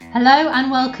Hello and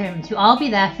welcome to I'll Be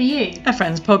There For You, A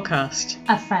Friends podcast.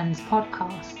 a Friends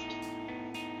podcast.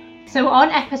 So we're on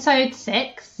episode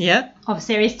 6 of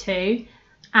series 2,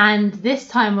 and this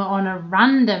time we're on a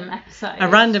random episode. A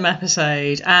random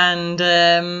episode, and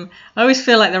I always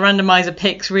feel like the randomizer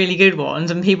picks really good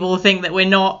ones, and people will think that we're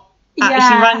not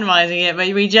actually randomising it,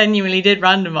 but we genuinely did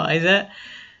randomise it.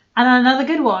 And another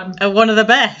good one. One of the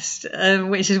best,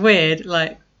 which is weird,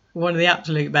 like one of the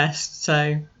absolute best.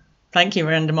 So thank you,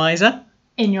 randomizer.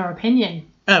 In your opinion.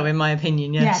 Oh, in my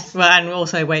opinion, yes. Well, and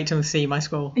also wait till we see my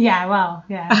score. Yeah, well,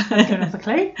 yeah, that's good as a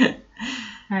clue.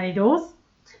 Early doors.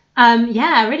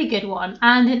 Yeah, a really good one.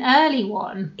 And an early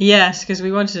one. Yes, because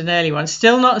we wanted an early one.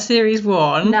 Still not series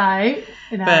 1. No.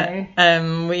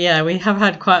 But we have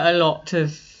had quite a lot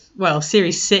of, well,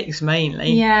 series 6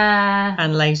 mainly. Yeah.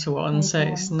 And later ones, so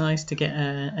it's nice to get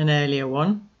an earlier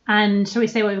one. And shall we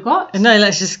say what we've got? No,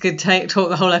 let's just talk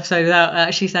the whole episode without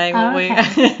actually saying what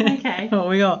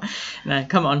we got. No,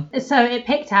 come on. So it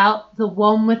picked out the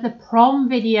one with the prom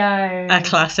video. A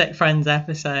classic Friends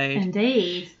episode.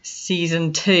 Indeed.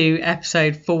 Season 2,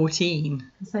 episode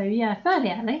 14. So yeah,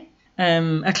 fairly early.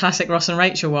 A classic Ross and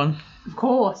Rachel one. Of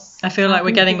course. I feel like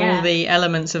we're getting all the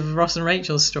elements of Ross and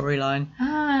Rachel's storyline.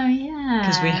 Oh yeah.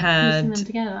 Because them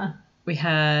together. We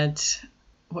had.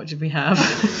 What did we have?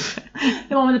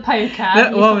 The one with the poker.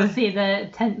 You sort of see the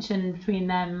tension between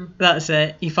them. That's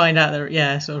it. You find out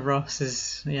that, sort of Ross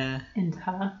is, into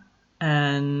her.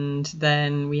 And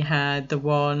then we had the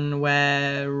one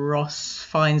where Ross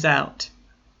finds out.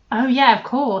 Oh, yeah, of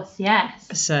course, yes.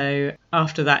 So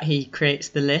after that, he creates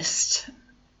the list,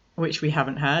 which we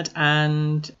haven't had.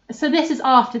 And so this is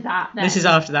after that, then? This is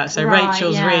after that. So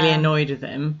Rachel's really annoyed with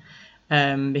him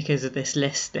because of this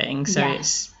list thing. So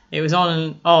it was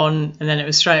on, and then it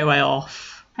was straight away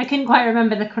off. I couldn't quite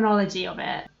remember the chronology of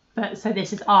it, but so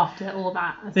this is after all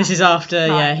that. This is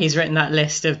after, he's written that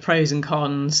list of pros and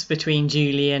cons between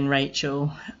Julie and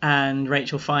Rachel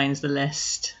Rachel finds the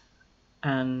list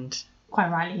and... Quite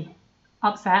rightly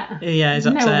upset. Yeah, he's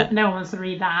upset. No one wants to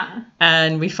read that.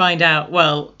 And we find out,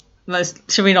 well,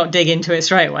 should we not dig into it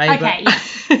straight away? Okay,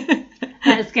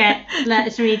 Let's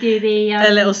redo the... a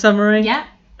little summary? Yeah.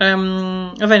 I've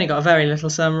only got a very little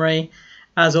summary,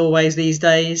 as always these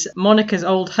days. Monica's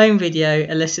old home video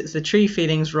elicits the true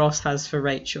feelings Ross has for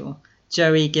Rachel.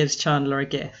 Joey gives Chandler a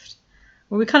gift.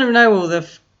 Well, we kind of know all the...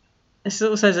 It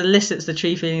sort of says elicits the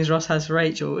true feelings Ross has for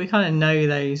Rachel. We kind of know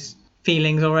those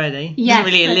feelings already. It doesn't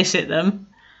really elicit them.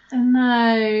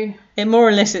 No. It more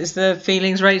elicits the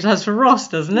feelings Rachel has for Ross,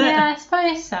 doesn't it? Yeah, I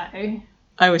suppose so.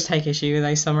 I always take issue with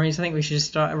those summaries. I think we should just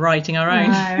start writing our own.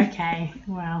 Oh, okay.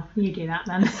 Well, you do that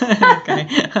then. Okay.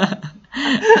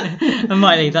 I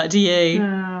might leave that to you.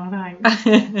 Oh,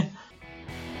 thanks.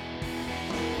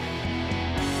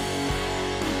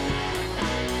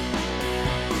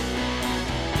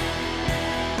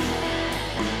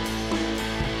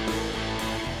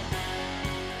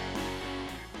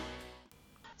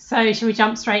 So, should we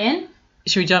jump straight in?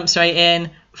 Should we jump straight in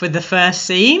with the first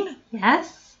scene?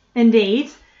 Yes. Indeed.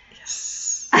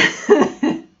 Yes.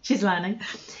 She's learning.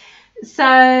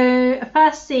 So,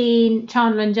 first scene,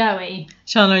 Chandler and Joey.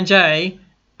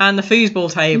 And the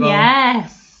foosball table.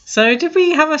 Yes. So, did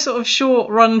we have a sort of short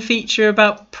run feature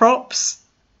about props?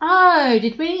 Oh,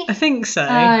 did we? I think so.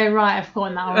 Oh, right, I've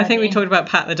forgotten that already. I think we talked about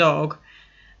Pat the dog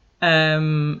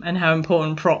and how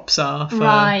important props are for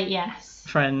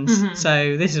Friends. Mm-hmm.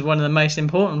 So, this is one of the most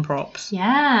important props.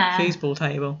 Yeah. Foosball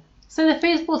table. So the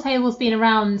foosball table's been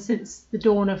around since the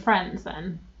dawn of Friends,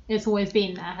 then? It's always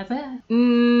been there, has it?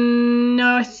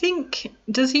 No, I think...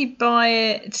 Does he buy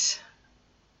it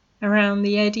around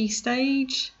the Eddie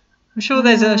stage? I'm sure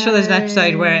there's an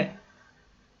episode where it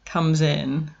comes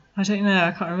in. I don't know,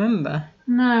 I can't remember.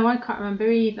 No, I can't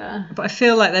remember either. But I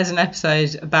feel like there's an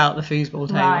episode about the foosball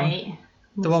table. Right.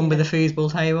 The one with the foosball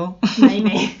table.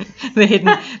 Maybe.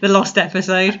 the lost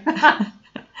episode.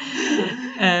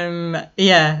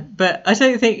 But I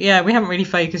don't think, we haven't really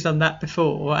focused on that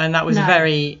before, and that was a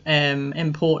very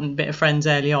important bit of Friends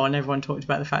early on. Everyone talked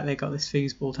about the fact they got this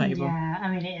foosball table. Yeah, I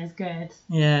mean, it is good.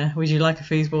 Yeah, would you like a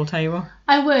foosball table?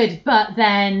 I would, but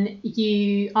then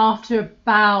after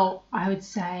about, I would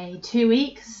say, 2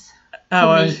 weeks,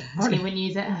 probably wouldn't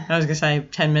use it. I was going to say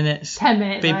 10 minutes. 10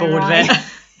 minutes. Be bored of it.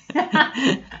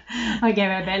 I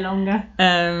give it a bit longer.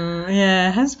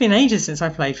 It has been ages since I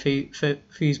played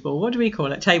foosball. What do we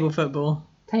call it? Table football.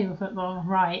 Table football,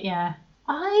 right, yeah.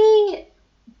 I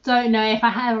don't know if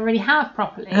I already have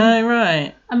properly. Oh,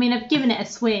 right. I mean, I've given it a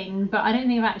swing, but I don't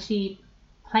think I've actually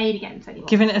played against anyone.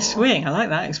 Given it a swing? I like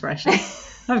that expression.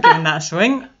 I've given that a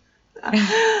swing.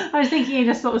 I was thinking of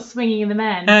just sort of swinging the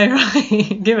men. Oh,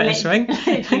 right. Give it a swing.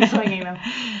 Literally swinging them.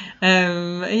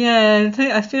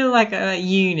 I feel like at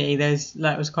uni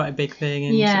that was quite a big thing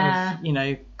in sort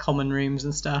of, common rooms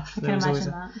and stuff. I There can was always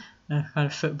imagine a kind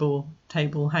of football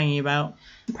table hanging about.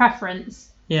 Preference.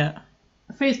 Yeah.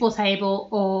 Foosball table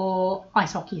or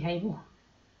ice hockey table?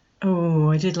 Oh,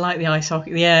 I did like the ice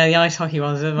hockey. Yeah, the ice hockey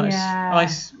ones.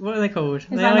 What are they called? Is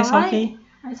the ice hockey?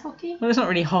 Right? Ice hockey? Well, it's not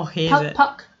really hockey, is it?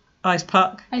 Puck. Ice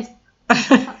puck.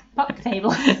 Puck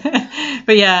table.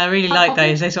 But yeah, I really like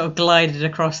those. They sort of glided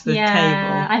across the table.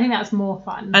 Yeah, I think that's more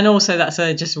fun. And also that's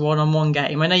just a one-on-one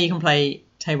game. I know you can play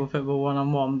table football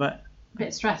one-on-one, but a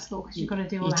bit stressful because you've got to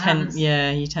do all the hands.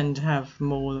 Yeah, you tend to have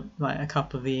more, like a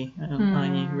couple of you,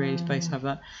 aren't you really supposed to have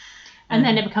that? And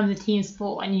then it becomes a team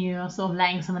sport and you're sort of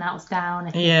letting someone else down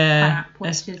if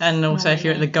and also if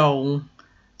you're at the goal,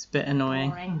 it's a bit annoying.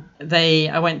 Boring.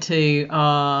 I went to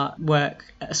our work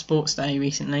at a sports day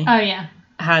recently. Oh yeah.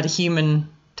 Had a human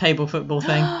table football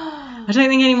thing. I don't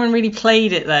think anyone really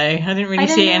played it though. I didn't really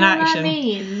see it in action. What that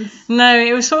means. No,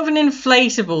 it was sort of an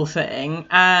inflatable thing,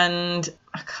 and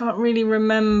I can't really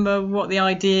remember what the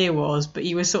idea was, but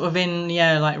you were sort of in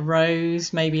like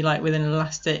rows, maybe like with an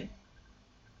elastic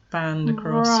band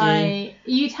across you. Right.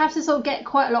 You'd have to sort of get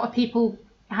quite a lot of people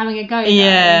having a go.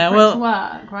 Yeah, for it to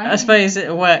work, right? I suppose at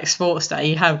a work sports day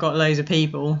you have got loads of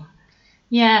people.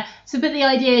 Yeah, but the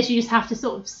idea is you just have to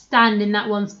sort of stand in that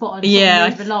one spot and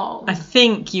sort of move along. I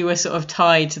think you were sort of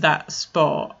tied to that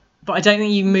spot, but I don't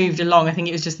think you moved along. I think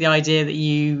it was just the idea that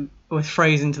you were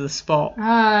frozen to the spot.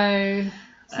 Oh,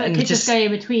 so it could just go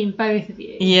in between both of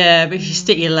you. Yeah, but if you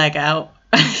stick your leg out.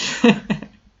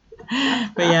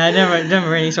 But yeah, I never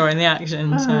really saw it in the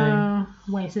action. So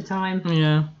waste of time.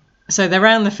 Yeah. So they're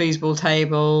around the foosball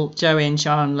table, Joey and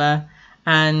Chandler,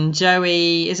 and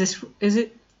Joey is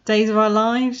it Days of Our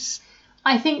Lives?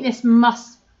 I think that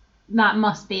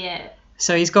must be it.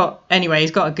 So he's got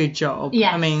a good job.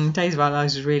 Yes. I mean, Days of Our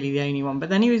Lives was really the only one, but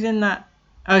then he was in that.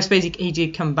 Oh, I suppose he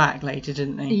did come back later,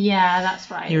 didn't he? Yeah, that's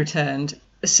right. He returned.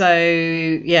 So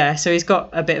he's got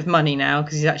a bit of money now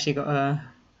because he's actually got a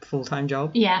full-time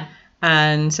job. Yeah.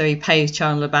 And so he pays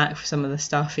Chandler back for some of the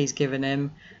stuff he's given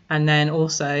him, and then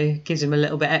also gives him a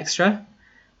little bit extra.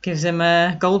 Gives him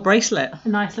a gold bracelet. A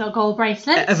nice little gold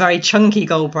bracelet. A very chunky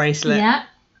gold bracelet. Yeah.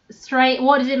 Straight.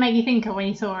 What did it make you think of when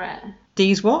you saw it?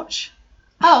 Dee's watch.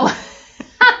 Oh.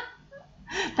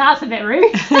 That's a bit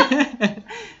rude.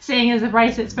 Seeing as the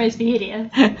bracelet's supposed to be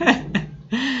hideous.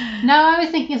 No, I was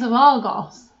thinking of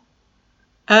Argos.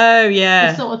 Oh,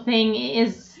 yeah. The sort of thing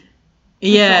is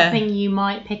the sort of thing you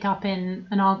might pick up in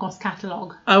an Argos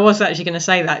catalogue. I was actually going to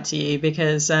say that to you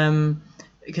because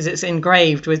it's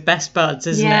engraved with Best Buds,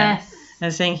 isn't it? I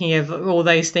was thinking of all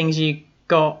those things you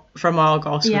got from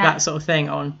Argos with that sort of thing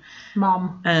on.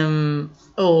 Mum.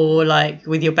 Or like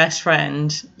with your best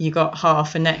friend, you got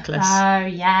half a necklace. Oh,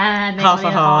 yeah. Half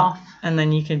a heart. And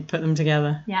then you could put them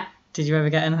together. Yeah. Did you ever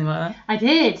get anything like that? I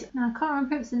did. No, I can't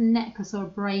remember if it was a necklace or a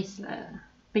bracelet.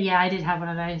 But yeah, I did have one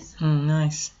of those.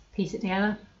 Nice. Piece it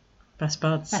together. Best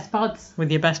Buds. Best Buds. With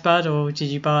your best bud, or did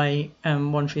you buy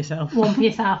one for yourself? One for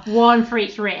yourself. One for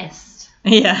each wrist.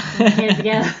 Yeah.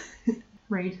 Together.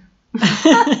 Rude.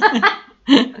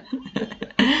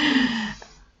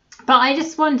 But I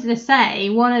just wanted to say,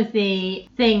 one of the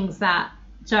things that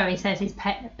Joey says he's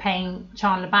paying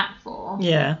Chandler back for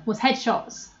was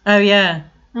headshots. Oh, yeah.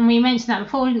 And we mentioned that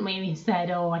before, didn't we? We said,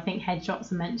 I think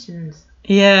headshots are mentioned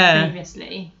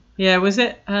previously. Yeah, was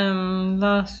it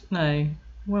last... No,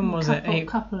 when was it? A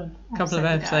couple of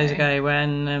episodes ago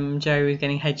when Joey was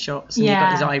getting headshots and he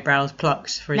got his eyebrows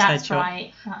plucked for his headshot. That's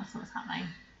right. That's what's happening.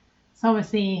 So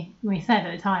obviously, we said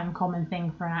at the time, common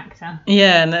thing for an actor.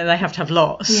 Yeah, and they have to have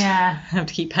lots. Yeah. They have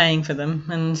to keep paying for them.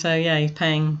 And so, he's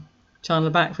paying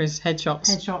Chandler back for his headshots.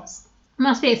 It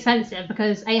must be expensive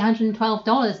because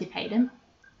 $812 he paid him.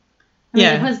 I mean,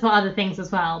 it was for other things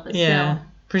as well, but still.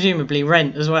 Presumably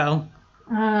rent as well.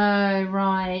 Oh,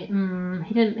 right.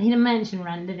 He didn't mention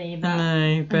rent, did he? But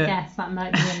no, but... I guess that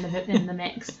might be in the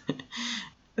mix.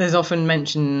 There's often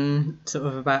mention sort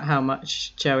of about how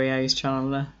much Joey owes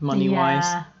Chandler money-wise.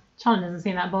 Yeah. Chandler doesn't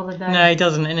seem that bothered though. No, he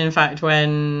doesn't. And in fact,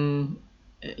 when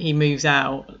he moves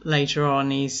out later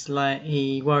on,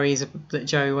 he worries that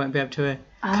Joey won't be able to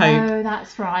cope. Oh,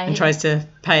 that's right. And tries to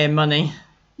pay him money.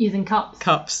 Using cups.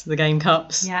 Cups, the game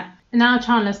cups. Yeah. Now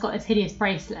Chandler's got this hideous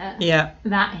bracelet. Yeah.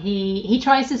 That he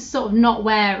tries to sort of not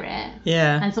wear it.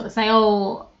 Yeah. And sort of say,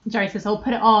 Joey says, put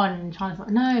it on. And Chandler's like,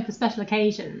 no, for special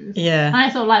occasions. Yeah. And I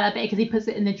sort of like that bit because he puts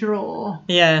it in the drawer.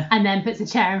 Yeah. And then puts a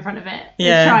chair in front of it.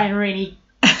 Yeah. To try and really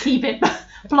keep it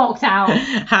blocked out.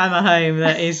 Hammer home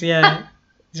that is,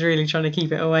 He's really trying to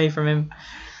keep it away from him.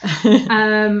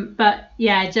 But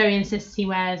yeah, Joey insists he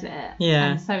wears it.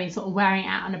 Yeah. And so he's sort of wearing it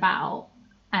out and about.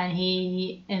 And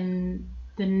he, in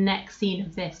the next scene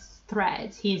of this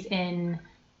thread, he's in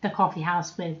the coffee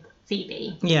house with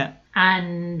Phoebe. Yeah.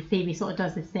 And Phoebe sort of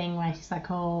does this thing where she's like,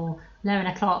 11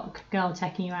 o'clock, girl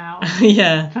checking you out.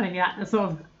 Yeah. Trying to be that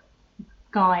sort of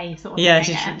guy sort of Yeah,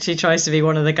 thing, she tries to be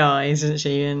one of the guys, doesn't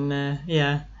she? And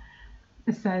yeah.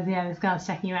 It says, yeah, this girl's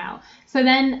checking you out. So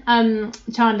then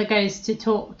Chandler goes to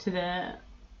talk to the...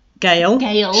 Gail.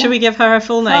 Should we give her a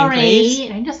full name, please? Sorry,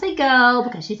 don't just say girl,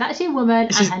 because she's actually a woman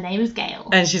and her name is Gail.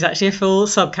 And she's actually a full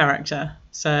sub-character.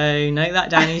 So note that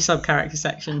down in your sub-character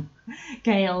section.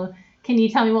 Gail. Can you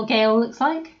tell me what Gail looks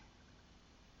like?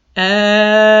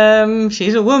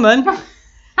 She's a woman.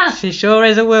 She sure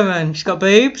is a woman. She's got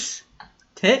boobs.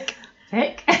 Tick.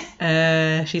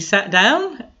 She sat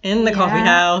down in the coffee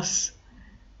house.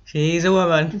 She's a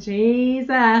woman. She's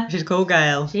there. She's called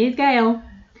Gail. She's Gail.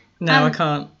 No, I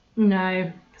can't.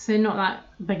 No. So not that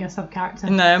big a sub-character.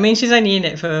 No, I mean, she's only in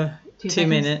it for 2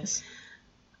 minutes.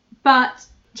 But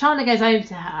Chandler goes over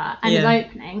to her and is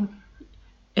opening.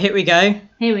 Here we go.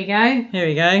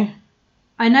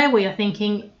 I know what you're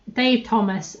thinking. Dave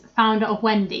Thomas, founder of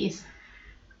Wendy's.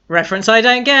 Reference I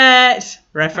don't get.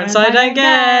 Reference I don't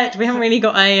get. We haven't really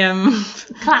got a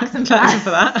klaxon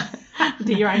for that.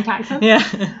 Do your own klaxon. Yeah,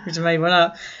 we just made one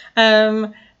up.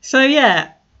 So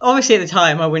yeah, obviously at the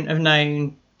time I wouldn't have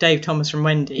known Dave Thomas from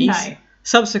Wendy's. No.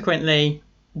 Subsequently,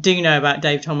 do know about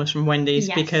Dave Thomas from Wendy's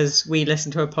because we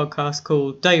listened to a podcast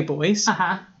called Doughboys.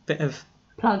 Bit of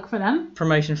plug for them.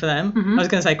 Promotion for them. I was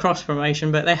going to say cross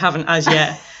promotion, but they haven't as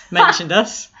yet mentioned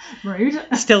us. Rude.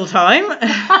 Still time.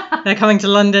 They're coming to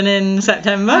London in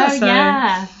September.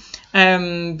 Yeah.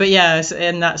 But yeah,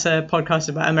 and that's a podcast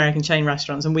about American chain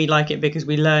restaurants, and we like it because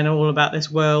we learn all about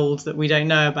this world that we don't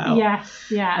know about. Yeah.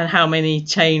 And how many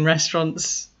chain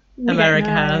restaurants America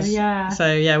has. Yeah.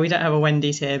 So yeah, we don't have a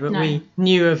Wendy's here, but we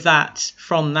knew of that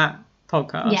from that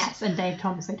podcast. Yes, and Dave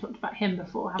Thomas, they talked about him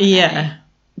before, haven't they?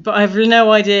 But I've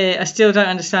no idea. I still don't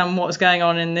understand what's going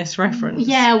on in this reference.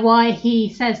 Yeah, why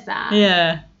he says that.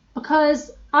 Yeah.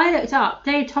 Because I looked up,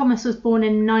 Dave Thomas was born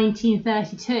in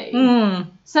 1932.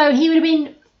 So he would have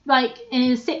been like in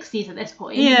his 60s at this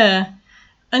point. Yeah.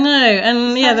 I know.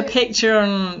 And yeah, the picture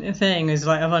on the thing is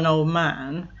like of an old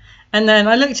man. And then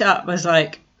I looked it up, I was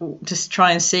like, just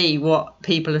try and see what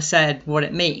people have said, what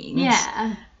it means.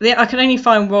 Yeah. I could only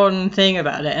find one thing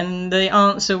about it, and the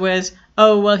answer was,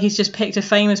 oh, well, he's just picked a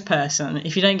famous person.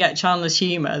 If you don't get Chandler's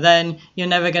humour, then you're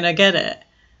never going to get it.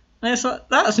 And it's like,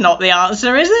 that's not the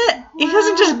answer, is it? He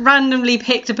hasn't just randomly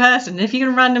picked a person. If you're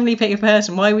going to randomly pick a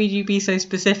person, why would you be so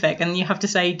specific? And you have to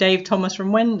say Dave Thomas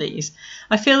from Wendy's.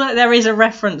 I feel like there is a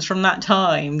reference from that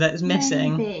time that's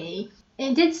missing. Maybe.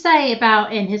 It did say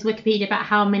in his Wikipedia about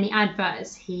how many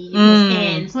adverts he was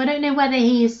in. So I don't know whether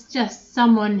he's just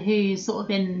someone who's sort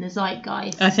of in the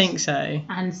zeitgeist. I think so.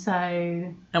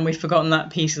 And we've forgotten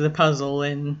that piece of the puzzle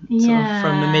in sort of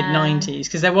from the mid-90s.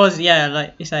 Because there was,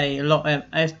 like you say, a lot,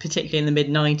 particularly in the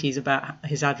mid-90s, about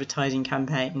his advertising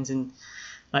campaigns and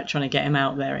like trying to get him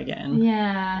out there again.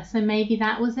 Yeah, so maybe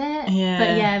that was it. Yeah.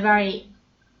 But yeah, very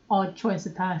odd choice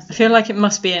of person. I feel like it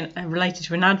must be related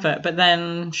to an advert, but then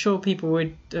I'm sure people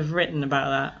would have written about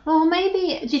that. Well,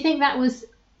 maybe, do you think that was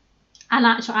an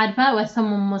actual advert where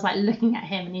someone was like looking at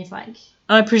him and he's like...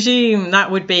 I presume that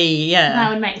would be,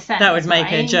 that would make sense. That would make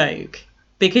a joke.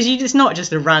 Because it's not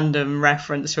just a random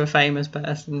reference to a famous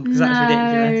person, because that's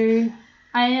ridiculous.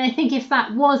 I think if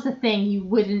that was the thing, you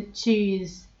wouldn't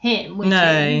choose him, would you?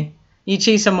 No. You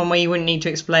choose someone where you wouldn't need to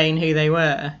explain who they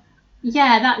were.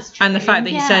 Yeah, that's true. And the fact that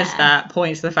he says that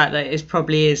points to the fact that it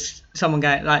probably is someone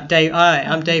going like, Dave,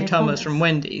 I'm Dave Thomas from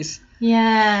Wendy's.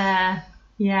 Yeah,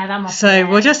 that must be So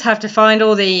we'll just have to find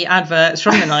all the adverts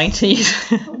from the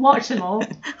 90s. Watch them all.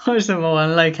 Watch them all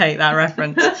and locate that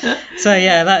reference. So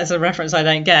yeah, that is a reference I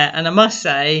don't get. And I must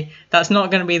say, that's not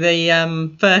going to be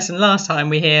the first and last time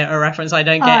we hear a reference I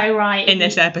don't get in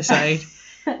this episode.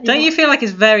 Don't you feel like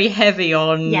it's very heavy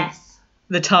on...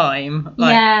 the time,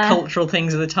 cultural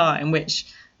things of the time, which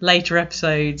later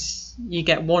episodes you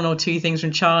get one or two things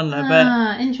from Chandler,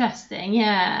 but interesting,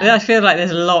 yeah. I feel like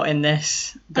there's a lot in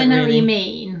this. I know what you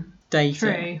mean. Data.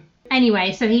 True.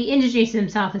 Anyway, so he introduces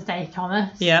himself as Dave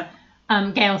Thomas. Yeah.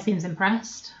 Gail seems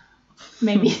impressed.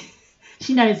 Maybe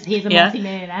she knows he's a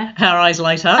multi-millionaire. Her eyes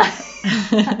light up.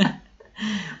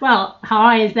 Well, her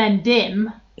eyes then dim.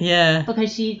 Yeah.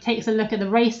 Because she takes a look at the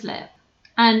bracelet.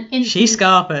 And she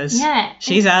scarpers. Yeah.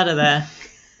 She's out of there.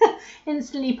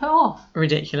 Instantly put off.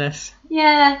 Ridiculous.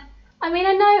 Yeah. I mean,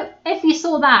 I know if you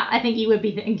saw that, I think you would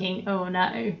be thinking, oh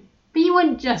no. But you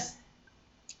wouldn't just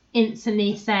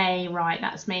instantly say, right,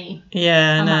 that's me.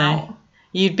 Yeah, I'm no. out.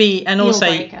 You'd be, and Deal also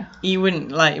breaker. you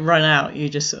wouldn't like run out. You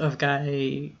just sort of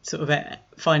go, sort of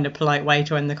find a polite way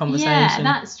to end the conversation. Yeah,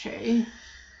 that's true.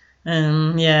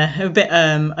 Yeah, a bit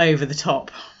over the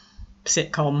top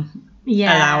sitcom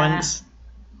allowance.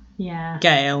 Yeah.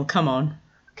 Gail, come on.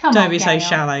 Don't be Gail. so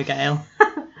shallow, Gail.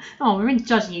 Oh, we're really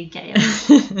judging you, Gail.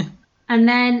 And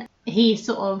then he's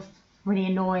sort of really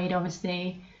annoyed,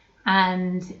 obviously,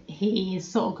 and he's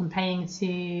sort of complaining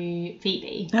to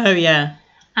Phoebe. Oh, yeah.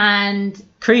 And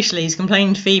crucially, he's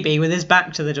complained to Phoebe with his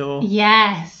back to the door.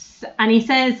 Yes. And he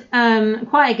says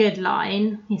quite a good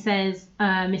line. He says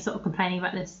he's sort of complaining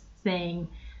about this thing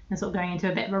and sort of going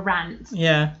into a bit of a rant.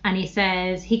 Yeah. And he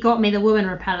says, he got me the woman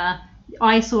repeller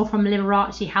I saw from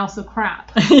Liberace House of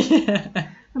Crap. Yeah.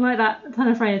 I like that kind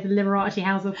of phrase, the Liberace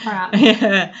House of Crap.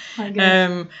 Yeah.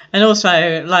 And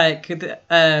also, like,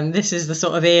 this is the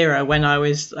sort of era when I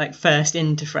was, like, first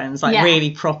into Friends, like,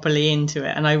 really properly into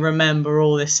it. And I remember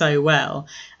all this so well.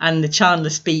 And the Chandler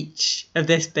speech of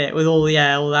this bit with all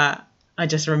that, I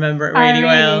just remember it really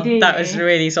well. That was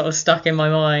really sort of stuck in my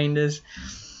mind as,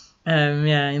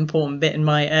 important bit in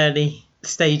my early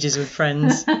stages with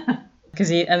Friends.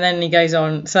 And then he goes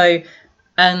on, so...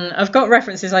 And I've got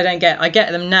references I don't get. I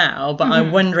get them now, but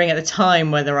I'm wondering at the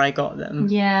time whether I got them.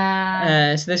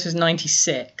 Yeah. So this was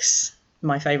 96,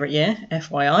 my favourite year,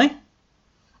 FYI.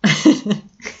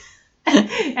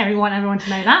 everyone to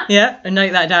know that. Yeah, and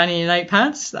note that down in your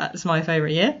notepads. That's my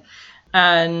favourite year.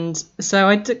 And so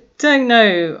I don't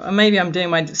know, maybe I'm doing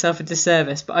myself a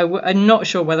disservice, but I'm not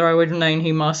sure whether I would have known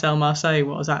who Marcel Marceau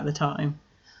was at the time.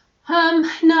 No,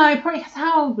 probably because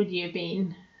how old would you have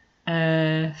been?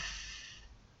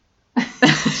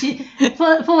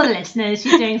 For the listeners,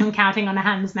 she's doing some counting on her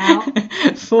hands now.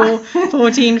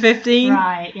 14, 15.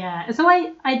 Right, yeah. So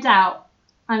I doubt.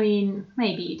 I mean,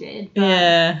 maybe you did. But...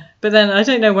 Yeah, but then I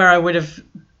don't know where I would have.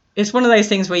 It's one of those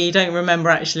things where you don't remember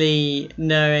actually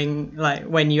knowing, like,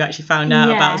 when you actually found out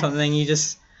about something. You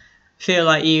just feel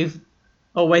like you've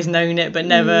always known it but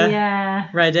never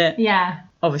read it. Yeah.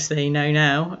 Obviously, know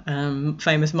now.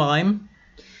 Famous mime.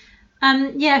 I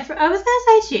was going to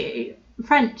say to you,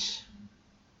 French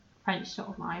sort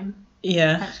of mime.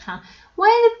 Yeah. French clown.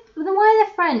 Why are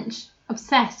the French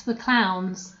obsessed with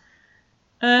clowns?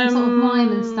 And sort of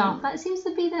mime and stuff. That seems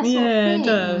to be their sort of thing. Yeah, it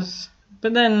does.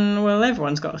 But then, well,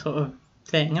 everyone's got a sort of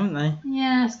thing, haven't they?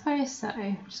 Yeah, I suppose so.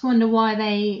 Just wonder why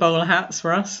they... Bowler hats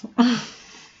for us.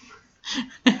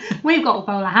 We've got a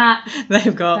bowler hat.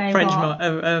 They've got French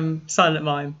silent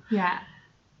mime. Yeah.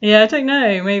 Yeah, I don't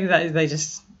know. Maybe they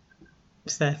just...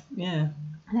 It's their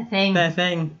thing. Their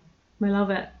thing. We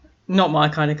love it. Not my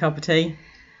kind of cup of tea.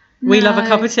 No. We love a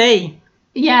cup of tea.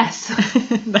 Yes.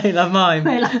 They love mine.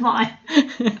 They love mine.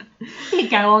 You could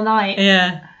go all night.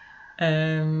 Yeah.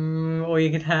 Or you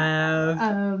could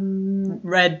have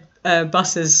red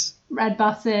buses. Red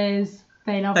buses.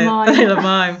 They love mine. They love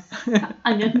mine.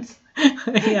 Onions.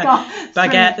 Yeah. God,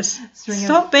 baguettes.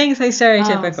 Stop being so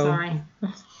stereotypical. Oh, sorry.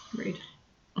 Rude.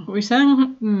 What were we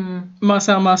saying?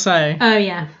 Marcel Marceau. Oh,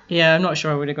 yeah. Yeah, I'm not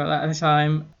sure I would have got that at the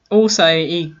time. Also,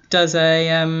 he does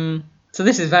a... so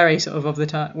this is very sort of the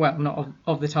time... Well, not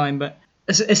of the time, but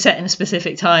it's set in a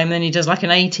specific time. Then he does like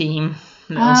an A-Team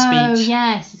little speech. Oh,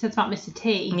 yes. He says about Mr.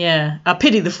 T. Yeah. I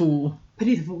pity the fool.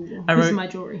 Pity the fool. This is my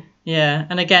jewellery. Yeah.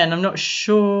 And again, I'm not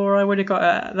sure I would have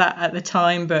got that at the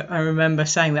time, but I remember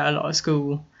saying that a lot at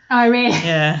school. Oh, really?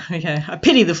 Yeah. Okay. I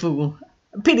pity the fool.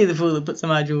 I pity the fool that puts on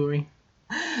my jewellery.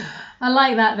 I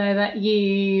like that, though, that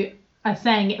you are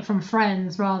saying it from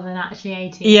Friends rather than actually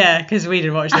A-Team. Yeah, because we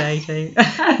didn't watch the A-Team.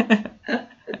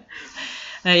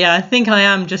 Yeah, I think I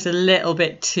am just a little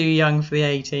bit too young for the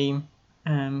A-Team.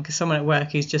 Because someone at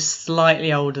work who's just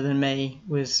slightly older than me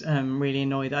was really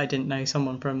annoyed that I didn't know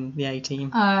someone from the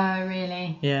A-Team. Oh,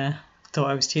 really? Yeah. Thought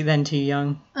I was too young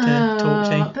to talk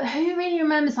to. But who really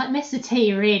remembers, like, Mr.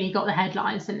 T really got the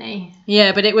headlines, didn't he?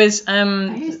 Yeah, but it was...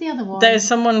 who's the other one? There's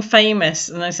someone famous,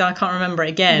 and I can't remember it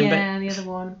again. Yeah, but the other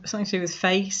one. Something to do with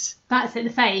Face. That's it, the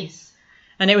Face.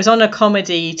 And it was on a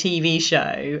comedy TV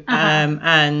show,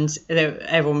 and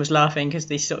everyone was laughing because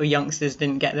these sort of youngsters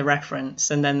didn't get the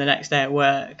reference. And then the next day at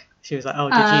work, she was like, "Oh,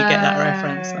 did you get that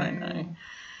reference?" I know.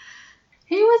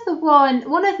 Who was the one?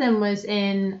 One of them was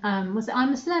in. Was it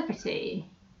I'm a Celebrity?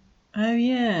 Oh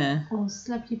yeah. Or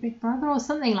Celebrity Big Brother, or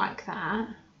something like that.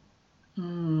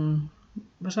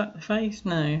 Was that the Face?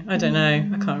 No, I don't know.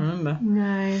 I can't remember.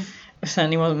 No. It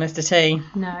certainly wasn't Mr. T.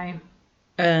 No.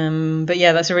 But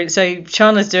yeah, that's so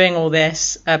Chandler's doing all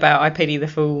this about I pity the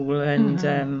fool and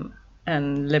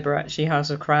Liberace House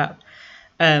of Crap,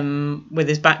 with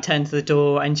his back turned to the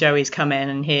door, and Joey's come in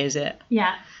and hears it.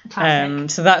 Yeah. Classic.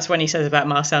 So that's when he says about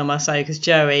Marcel Marceau, because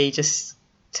Joey just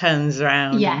turns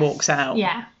around Yes. and walks out.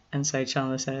 Yeah. And so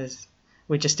Chandler says,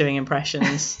 we're just doing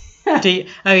impressions. So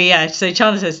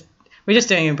Chandler says, we're just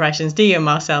doing impressions. Do you,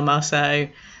 Marcel Marceau?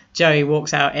 Joey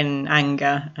walks out in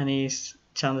anger, and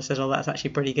Chandler says, oh, that's actually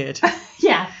pretty good.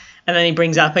 Yeah. And then he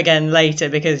brings it up again later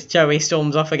because Joey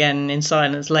storms off again in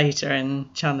silence later,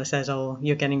 and Chandler says, oh,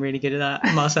 you're getting really good at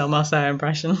that Marcel Marceau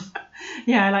impression.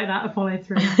 Yeah, I like that. I follow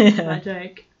through that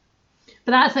joke.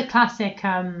 But that's a classic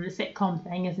sitcom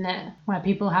thing, isn't it? Where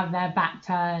people have their back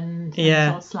turned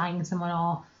and sort of slagging someone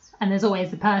off. And there's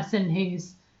always the person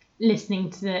who's listening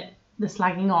to the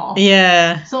slagging off.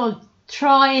 Yeah. Sort of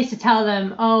tries to tell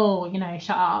them, oh,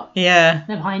 shut up. Yeah.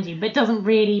 They're behind you, but doesn't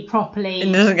really properly.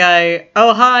 And doesn't go,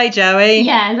 oh, hi, Joey.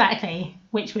 Yeah, exactly.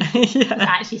 Which would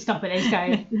actually stop it. They just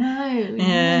go, no,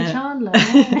 Chandler.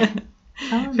 Yeah.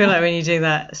 I feel like when you do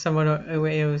that, someone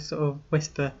will sort of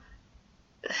whisper,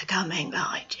 they're coming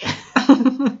behind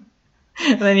you.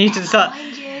 and then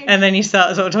you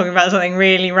start sort of talking about something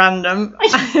really random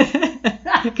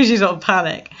because you sort of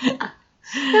panic. I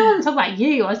wasn't talking about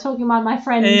you. I was talking about my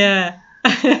friend. Yeah.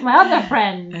 My other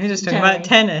friend. Who's just talking about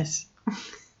tennis?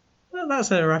 Well, that's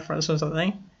a reference or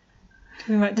something.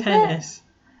 Talking about tennis.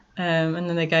 And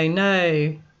then they go,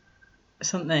 no,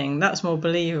 something. That's more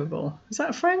believable. Is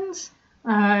that Friends?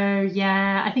 Oh,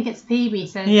 yeah. I think it's Phoebe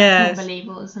says that's more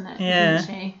believable, isn't it? Yeah.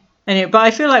 Isn't she? Anyway, but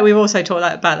I feel like we've also talked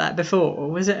about that before.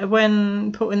 Was it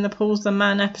when Put in the Paul's the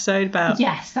Man episode about...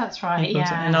 Yes, that's right,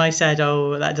 yeah. And I said,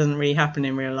 oh, that doesn't really happen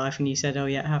in real life. And you said, oh,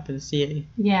 yeah, it happens to you.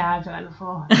 Yeah, I've done it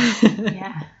before.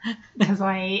 Yeah. Because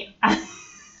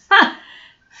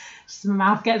just my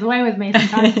mouth gets away with me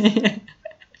sometimes.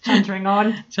 Chuntering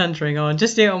on.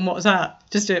 Just do it on WhatsApp.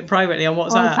 Just do it privately on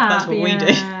WhatsApp. That's what we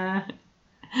do.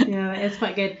 Yeah, it's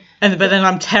quite good. But then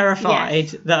I'm terrified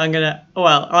that I'm going to,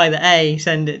 either A,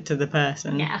 send it to the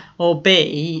person, or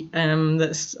B,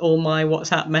 that's all my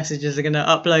WhatsApp messages are going to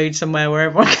upload somewhere where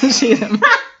everyone can see them.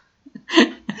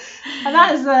 And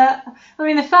that is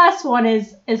the first one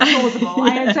is plausible.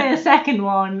 I would say the second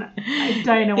one, I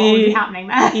don't know what would be happening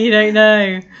there. You don't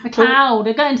know. The cloud,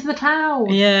 they're going to the cloud.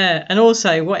 Yeah, and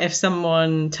also, what if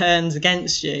someone turns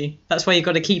against you? That's why you've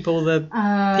got to keep all the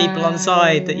people on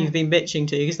side that you've been bitching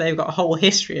to, because they've got a whole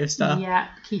history of stuff. Yeah,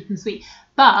 keep them sweet.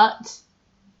 But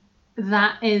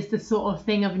that is the sort of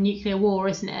thing of a nuclear war,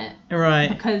 isn't it? Right.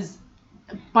 Because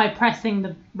by pressing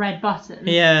the red button,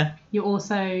 you're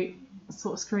also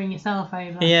sort of screwing yourself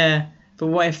over. Yeah, but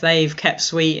what if they've kept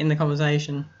sweet in the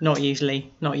conversation? Not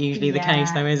usually the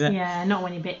case though, is it? Yeah, not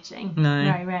when you're bitching. No.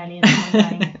 Very rarely is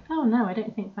someone going, oh no, I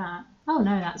don't think that. Oh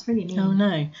no, that's really mean. Oh no,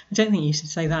 I don't think you should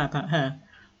say that about her.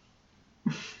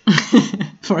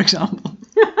 For example.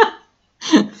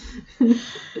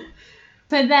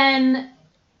 So then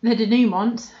the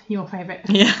denouement, your favourite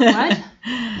word,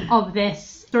 of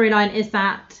this storyline is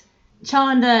that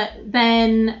Chandler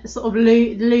then sort of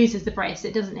loses the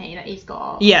bracelet, doesn't he, that he's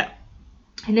got? Yeah.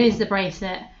 He loses the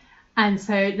bracelet and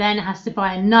so then has to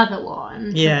buy another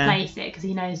one to replace it because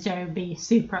he knows Joe would be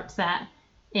super upset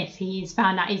if he's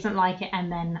found out he doesn't like it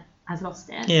and then has lost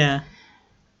it. Yeah.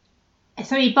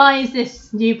 So he buys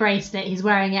this new bracelet, he's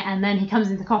wearing it, and then he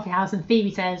comes into the coffee house and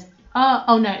Phoebe says,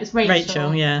 oh no, it's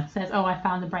Rachel. Says, oh, I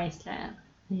found the bracelet. And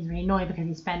he's really annoyed because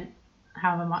he spent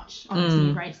however much on this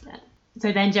new bracelet.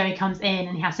 So then Joey comes in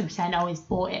and he has to pretend, he's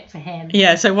bought it for him.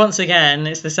 Yeah, so once again,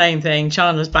 it's the same thing.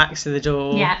 Chandler's back's to the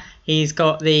door. Yeah. He's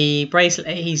got the bracelet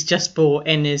he's just bought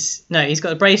he's got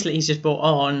the bracelet he's just bought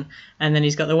on, and then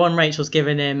he's got the one Rachel's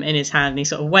given him in his hand, and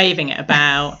he's sort of waving it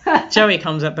about. Joey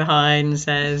comes up behind and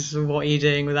says, what are you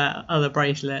doing with that other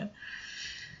bracelet?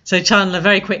 So Chandler,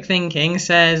 very quick thinking,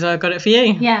 says, I got it for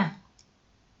you. Yeah.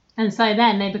 And so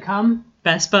then they become...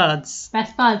 Best buds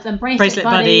and bracelet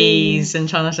buddies. And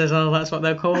Chandler says, oh, that's what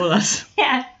they'll call us.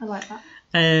 Yeah, I like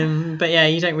that. But yeah,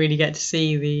 you don't really get to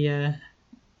see the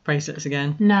bracelets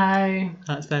again. No.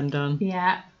 That's them done.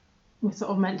 Yeah, we're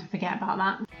sort of meant to forget about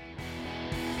that.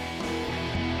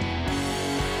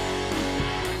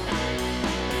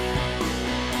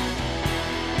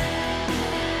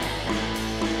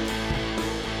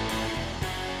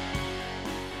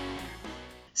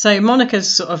 So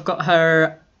Monica's sort of got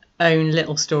her own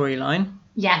little storyline.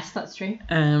 Yes, that's true.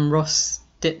 Ross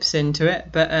dips into it,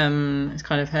 but it's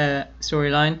kind of her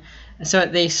storyline. So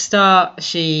at the start,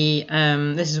 she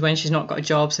this is when she's not got a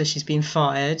job, so she's been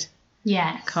fired.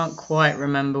 Yes. Can't quite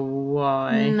remember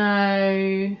why.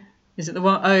 No. Is it the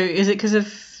one? Oh, is it because of?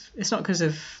 It's not because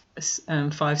of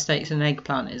 5 Steaks and an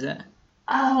Eggplant, is it?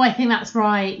 Oh, I think that's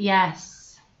right.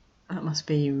 Yes. That must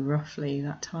be roughly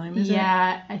that time, isn't it?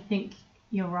 Yeah, I think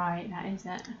You're right, that is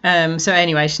it. So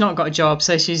anyway, she's not got a job,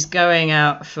 so she's going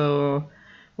out for,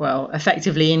 well,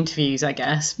 effectively interviews, I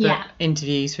guess. But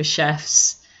interviews for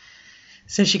chefs.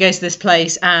 So she goes to this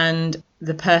place and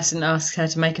the person asks her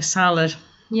to make a salad.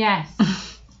 Yes.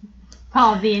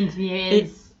 Part of the interview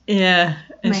is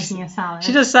making a salad.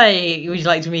 She does say, would you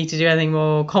like me to do anything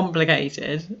more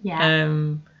complicated?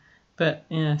 Yeah. But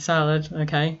yeah, salad,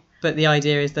 okay. But the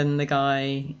idea is then the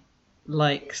guy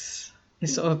is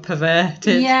sort of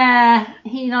perverted. Yeah,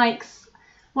 he likes...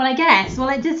 Well, I guess. Well,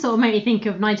 it did sort of make me think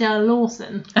of Nigella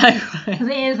Lawson. Because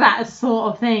it is that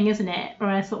sort of thing, isn't it?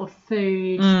 Where sort of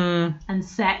food and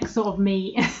sex sort of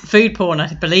meet. Food porn,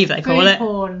 I believe they call it. Food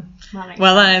porn.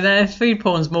 Well, food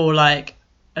porn's more like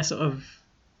a sort of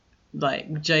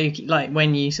like joke, like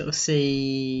when you sort of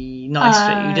see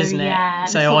nice food, isn't it? Yeah,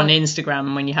 so on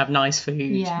Instagram, when you have nice food,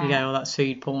 you go, oh, that's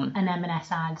food porn. And M&S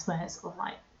ads where it's sort of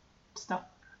like stuff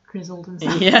grizzled and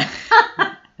stuff. Yeah.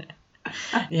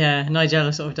 Yeah,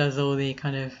 Nigella sort of does all the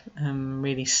kind of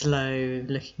really slow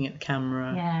looking at the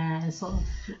camera. Yeah, sort of.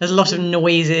 There's a lot of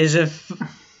noises of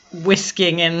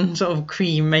whisking and sort of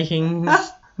cream making.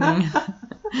 And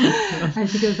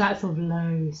she does that sort of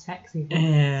low, sexy voice.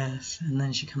 Yes, and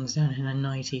then she comes down in a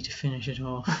nightie to finish it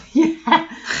off. Yeah,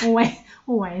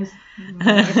 always.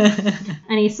 And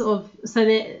he's sort of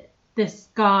this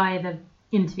guy, the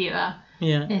interviewer,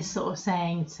 is sort of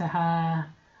saying to her,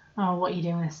 oh, what are you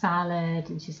doing with a salad?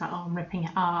 And she's like, oh, I'm ripping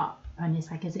it up. And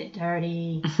he's like, is it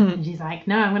dirty? And she's like,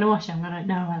 no, I'm going to wash it.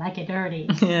 No, I like it dirty.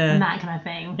 Yeah. And that kind of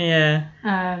thing. Yeah.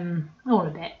 All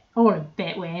a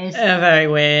bit weird. Very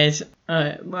weird.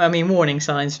 I mean, warning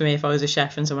signs for me if I was a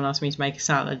chef and someone asked me to make a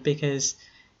salad, because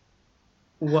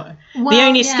the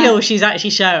only skill she's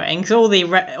actually showing, because all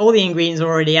the ingredients are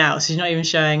already out, so she's not even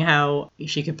showing how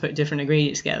she could put different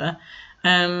ingredients together.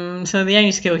 So the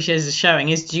only skill she is showing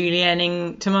is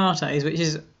julienning tomatoes, which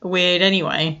is weird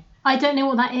anyway. I don't know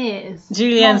what that is.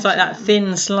 Julienne's like that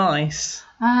thin slice.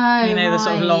 Oh, you know, the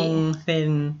sort of long,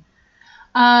 thin.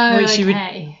 Oh, which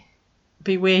okay. Would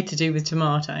be weird to do with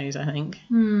tomatoes, I think.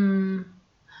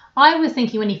 I was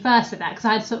thinking when he first said that, because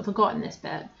I had sort of forgotten this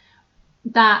bit,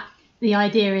 that the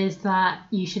idea is that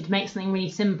you should make something really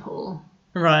simple.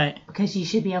 Right. Because you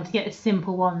should be able to get the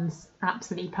simple ones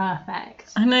absolutely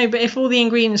perfect. I know, but if all the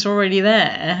ingredients are already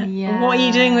there, what are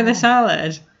you doing with a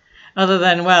salad? Other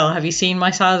than, well, have you seen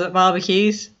my salads at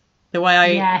barbecues? The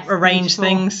way I arrange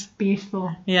things?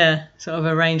 Beautiful. Yeah, sort of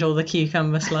arrange all the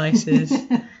cucumber slices.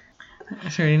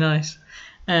 That's really nice.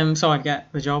 So I'd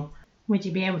get the job. Would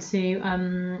you be able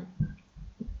to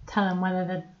tell him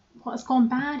whether what's gone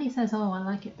bad? He says, oh, I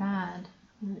like it bad.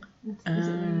 Is it really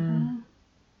bad?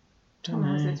 Don't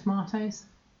know. Was it tomatoes?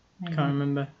 Maybe. Can't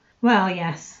remember. Well,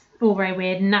 yes, all very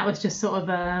weird, and that was just sort of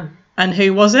a. And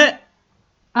who was it?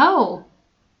 Oh,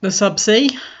 the sub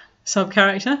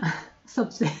character.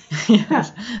 Subsea.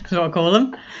 Yes, that's what I call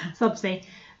them. Subsea.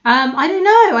 I don't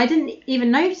know. I didn't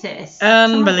even notice.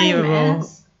 Unbelievable.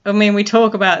 I mean, we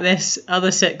talk about this other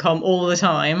sitcom all the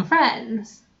time.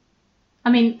 Friends. I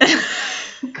mean.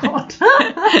 God. So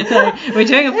we're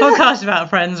doing a podcast about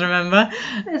Friends, remember?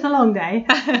 It's a long day.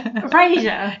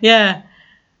 Frasier. Yeah.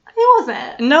 Who was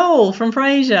it? Noel from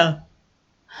Frasier.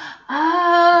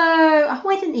 Oh,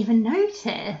 I didn't even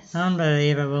notice.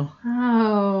 Unbelievable.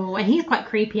 Oh, and he's quite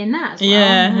creepy in that as well.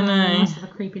 Yeah, I know. He must have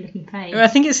a creepy looking face. I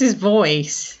think it's his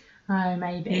voice. Oh,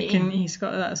 maybe. He's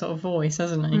got that sort of voice,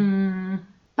 hasn't he?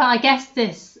 But I guess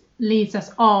this leads us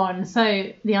on.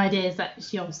 So the idea is that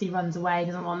she obviously runs away,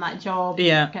 doesn't want that job,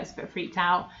 gets a bit freaked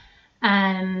out.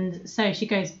 And so she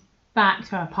goes back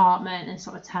to her apartment and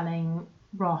sort of telling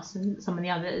Ross and some of the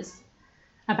others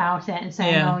about it and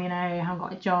saying, oh, you know, I haven't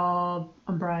got a job,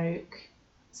 I'm broke.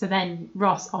 So then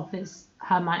Ross offers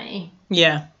her money.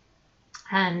 Yeah.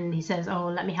 And he says, oh,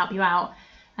 let me help you out.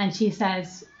 And she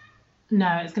says,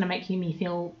 no, it's going to make me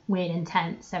feel weird and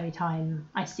tense every time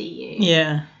I see you.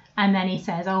 Yeah. And then he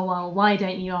says, oh, well, why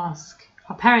don't you ask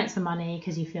our parents for money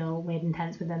because you feel weird and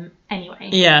tense with them anyway.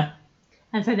 Yeah.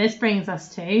 And so this brings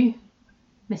us to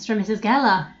Mr. and Mrs.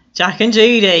 Geller. Jack and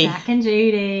Judy. Jack and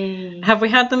Judy. Have we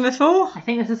had them before? I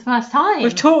think this is the first time.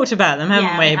 We've talked about them,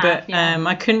 haven't we? But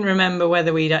I couldn't remember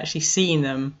whether we'd actually seen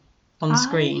them on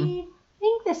screen. I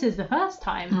think this is the first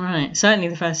time. Right, certainly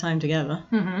the first time together.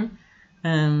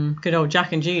 Mm-hmm. Good old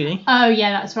Jack and Judy. Oh,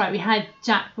 yeah, that's right. We had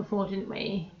Jack before, didn't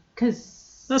we?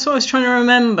 Because that's what I was trying to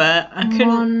remember. I couldn't.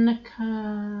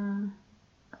 Monica.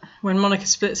 When Monica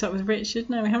splits up with Richard?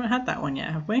 No, we haven't had that one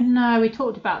yet, have we? No, we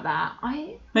talked about that.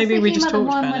 Maybe we just talked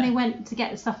about it. the one when they went to get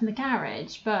the stuff in the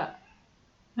garage, but.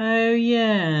 Oh,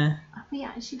 yeah. Have we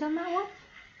actually done that one?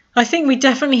 I think we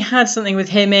definitely had something with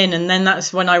him in, and then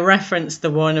that's when I referenced the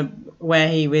one where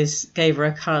he gave her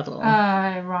a cuddle. Oh,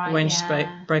 right. When she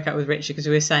broke up with Richard, because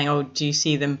we were saying, oh, do you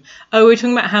see them? Oh, we were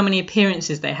talking about how many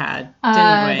appearances they had,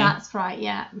 didn't we? That's right,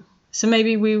 yeah. So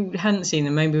maybe we hadn't seen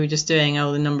them. Maybe we were just doing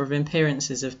the number of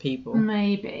appearances of people.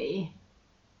 Maybe.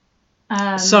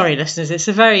 Sorry, listeners. It's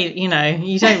a very, you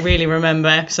don't really remember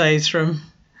episodes from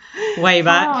way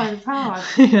back. It's hard.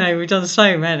 We've done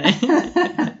so many.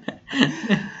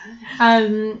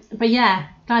 But yeah,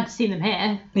 glad to see them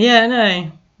here. Yeah,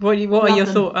 no. What are your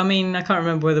thoughts? I mean, I can't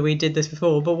remember whether we did this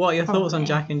before, but what are your thoughts on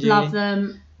Jack and Judy? Love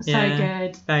them. So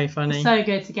good. Very funny. So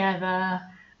good together.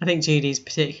 I think Judy's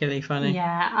particularly funny.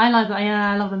 Yeah, I love that.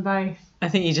 Yeah, I love them both. I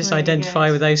think you just really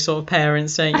identify with those sort of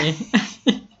parents, don't you?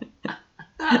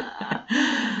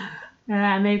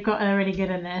 Yeah, and they've got really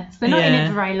good in this. They're not in it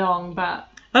for very long, but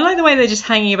I like the way they're just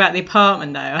hanging about the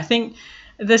apartment, though. I think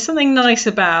there's something nice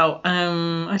about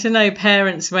I don't know,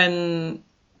 parents when.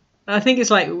 I think it's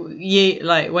like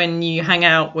when you hang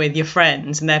out with your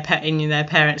friends and their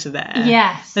parents are there.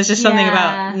 Yes. There's just something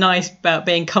nice about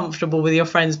being comfortable with your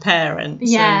friends' parents.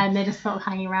 Yeah, and they're just sort of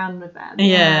hanging around with them.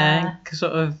 Yeah,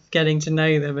 sort of getting to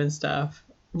know them and stuff.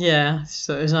 Yeah,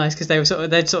 so it was nice because they're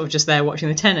sort of just there watching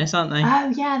the tennis, aren't they? Oh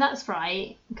yeah, that's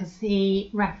right. Because he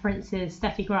references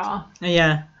Steffi Graf.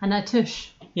 Yeah. And her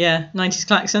tush. Yeah, 90s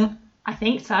klaxon. I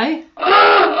think so.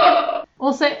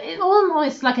 Also, it's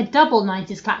almost like a double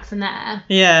 90s klaxon there.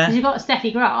 Yeah. Because you've got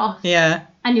Steffi Graf. Yeah.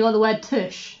 And you've got the word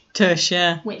tush. Tush,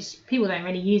 yeah. Which people don't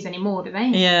really use anymore, do they?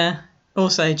 Yeah.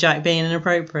 Also, Jack being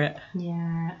inappropriate.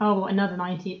 Yeah. Oh, another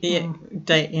 90s. Yeah.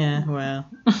 Yeah, well.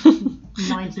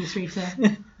 90s through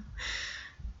to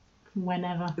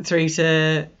whenever. Through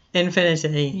to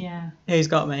infinity. Yeah. Who's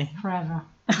got me? Forever.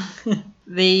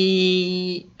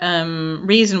 The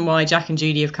reason why Jack and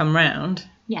Judy have come round...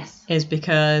 Yes. Is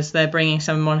because they're bringing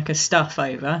some of Monica's stuff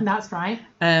over. That's right.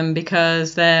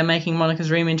 Because they're making Monica's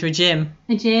room into a gym.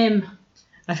 A gym.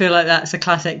 I feel like that's a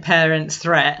classic parents'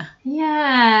 threat.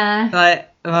 Yeah. Like,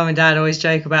 Mum and Dad always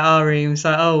joke about our rooms.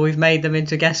 Like, oh, we've made them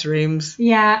into guest rooms.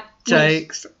 Yeah.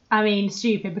 Jokes. Which, I mean,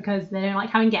 stupid because they don't like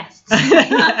having guests. But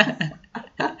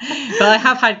I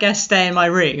have had guests stay in my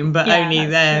room, but only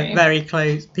they're very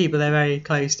close. People they're very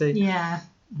close to. Yeah.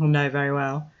 Will know very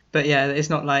well. But yeah, it's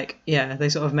not like, they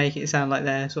sort of make it sound like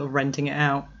they're sort of renting it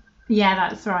out. Yeah,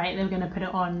 that's right. They were going to put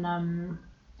it on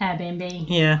Airbnb.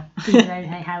 Yeah. Even though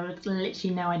they have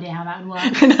literally no idea how that would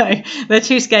work. No, they're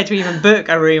too scared to even book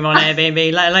a room on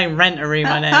Airbnb, let alone rent a room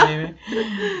on Airbnb.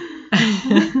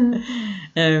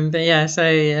 But yeah, so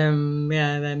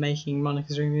they're making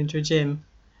Monica's room into a gym.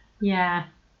 Yeah.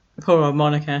 Poor old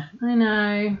Monica. I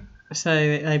know. So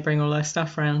they bring all their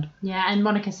stuff round. Yeah, and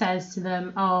Monica says to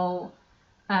them,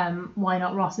 why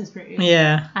not Ross's room?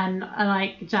 Yeah. And I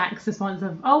like Jack's response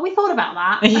of, we thought about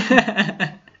that.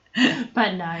 Yeah.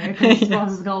 But no, because Ross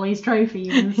has got all these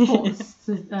trophies and sports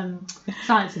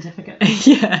science certificates.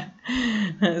 Yeah.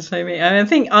 That's so me. I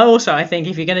think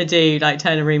if you're going to do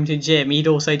turn a room to a gym, you'd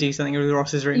also do something with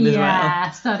Ross's room as well.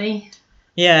 Yeah, study.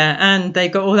 Yeah, and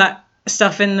they've got all that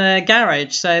stuff in the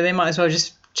garage, so they might as well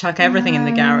just chuck everything in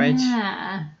the garage.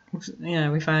 Yeah.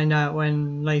 We found out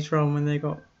later on when they're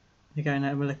going to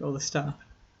have a look at all the stuff.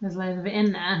 There's loads of it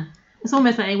in there. It's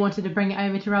almost like they wanted to bring it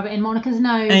over to rub it in Monica's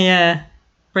nose. Yeah.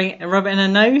 Rub it in her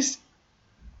nose?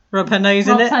 Rub her nose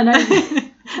in it? Her nose.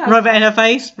 Rub it in her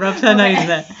face? Rub her nose in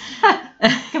it.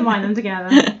 Combine them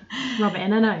together. Rub it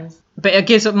in her nose. But it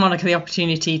gives Monica the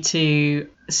opportunity to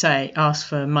ask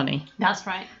for money. That's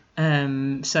right.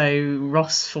 So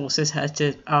Ross forces her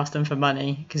to ask them for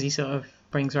money because he sort of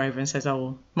brings her over and says,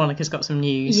 oh, Monica's got some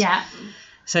news. Yeah.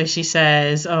 So she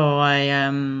says,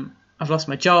 I've lost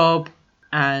my job,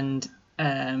 and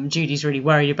Judy's really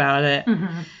worried about it.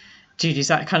 Mm-hmm. Judy's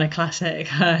that kind of classic,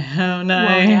 oh no.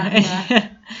 Well, yeah.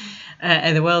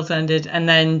 And the world's ended. And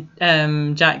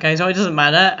then Jack goes, it doesn't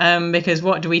matter, because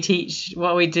what did we teach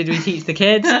the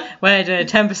kids? Where do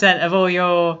 10% of all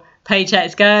your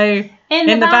paychecks go?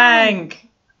 In the bank.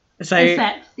 So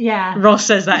yeah. Ross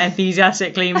says that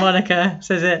enthusiastically. Monica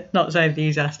says it not so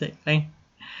enthusiastically,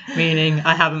 meaning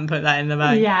I haven't put that in the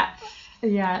bank.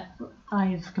 Yeah,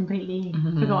 I've completely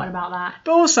forgotten about that.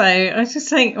 But also, I just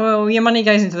think, well, your money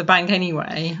goes into the bank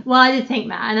anyway. Well, I did think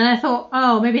that, and then I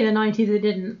thought, maybe in the 90s it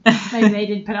didn't. Maybe they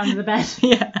did put it under the bed.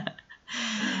 Yeah.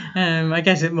 I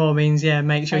guess it more means,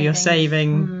 make sure you're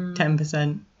saving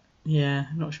 10%. Yeah,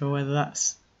 not sure whether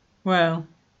that's... Well,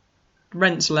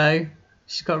 rent's low.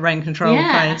 She's got rent control in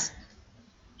place.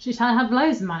 She's trying to have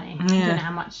loads of money. I don't know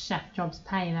how much chef jobs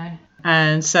pay, though.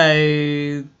 And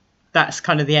so that's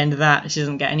kind of the end of that. She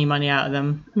doesn't get any money out of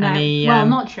them. No,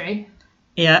 not true.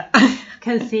 Yeah.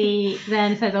 Because he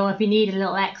then says, oh, if you need a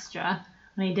little extra,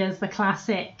 and he does the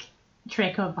classic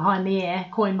trick of behind the ear,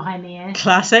 coin behind the ear.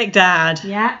 Classic dad.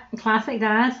 Yeah, classic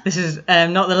dad. This is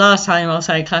not the last time I'll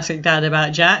say classic dad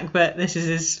about Jack, but this is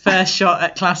his first shot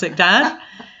at classic dad.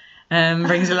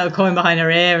 Brings a little coin behind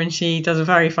her ear, and she does a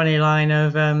very funny line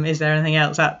of, is there anything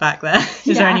else back there?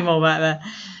 Is there any more back there?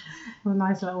 Well,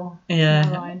 nice little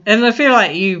line. And I feel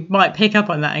like you might pick up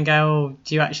on that and go, oh,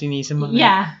 do you actually need some money?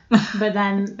 Yeah, but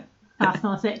then that's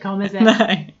not a sitcom, is it?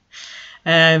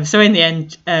 No. So in the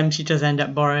end, she does end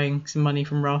up borrowing some money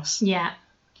from Ross. Yeah,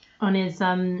 on his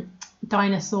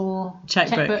dinosaur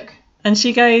checkbook. And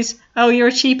she goes, oh, you're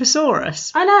a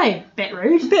cheaposaurus. I know, bit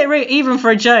rude, even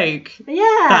for a joke.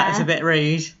 Yeah, that is a bit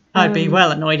rude. I'd be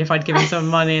well annoyed if I'd given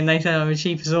someone money and they said I'm a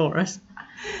cheaposaurus.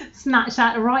 Snatch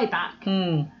that right back.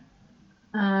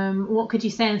 What could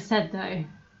you say instead, though?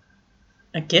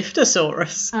 A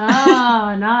giftosaurus.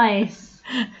 Oh, nice.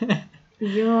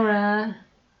 You're a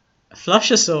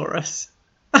flushosaurus.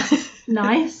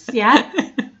 Nice, yeah.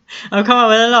 I've come up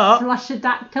with a lot.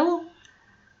 Flushadactyl.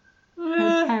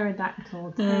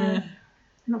 Pterodactyl. I'm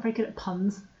not very good at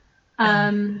puns.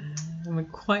 I'm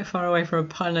quite far away from a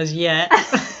pun as yet.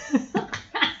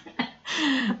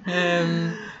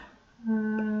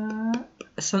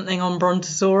 Something on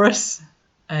Brontosaurus.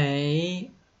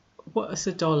 What's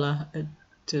a dollar?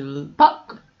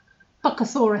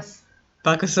 Buckosaurus.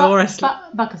 Buckosaurus.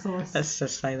 Buckosaurus. Let's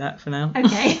just say that for now.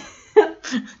 Okay.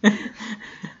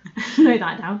 Note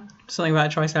that down. Something about a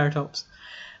Triceratops.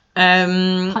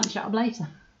 Punch it up later.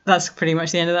 That's pretty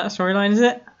much the end of that storyline, is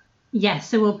it? Yes,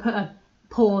 so we'll put a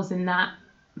pause in that.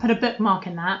 Put a bookmark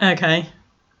in that. Okay.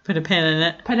 Put a pin in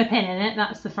it. Put a pin in it,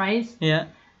 that's the phrase. Yeah.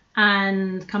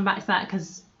 And come back to that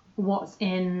because what's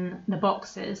in the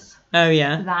boxes. Oh,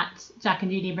 yeah. That Jack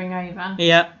and Judy bring over.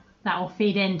 Yeah. That will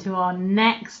feed into our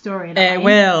next storyline. It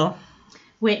will.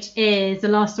 Which is the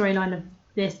last storyline of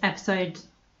this episode,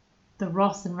 the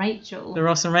Ross and Rachel.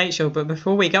 But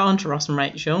before we get on to Ross and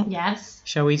Rachel, yes,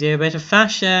 shall we do a bit of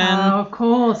fashion? Oh, of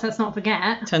course, let's not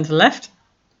forget. Turn to the left.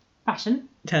 Fashion.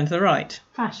 Turn to the right.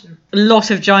 Fashion. A lot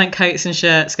of giant coats and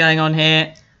shirts going on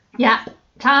here. Yeah,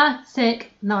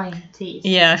 classic 90s.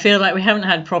 Yeah, I feel like we haven't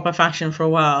had proper fashion for a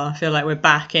while. I feel like we're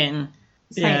back in.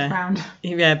 Safe ground.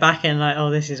 Yeah, back in like,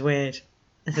 oh, this is weird.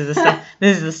 This is the stuff.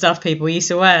 This is the stuff people used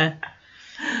to wear.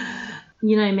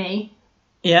 You know me.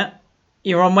 Yeah.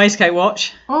 You're on waistcoat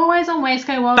watch. Always on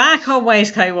waistcoat watch. Back on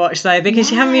waistcoat watch though, because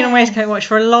you haven't been on waistcoat watch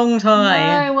for a long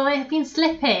time. No, well they've been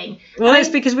slipping. Well, it's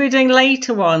because we're doing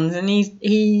later ones, and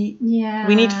Yeah.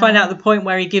 We need to find out the point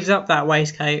where he gives up that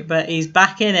waistcoat, but he's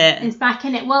back in it. He's back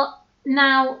in it. Well,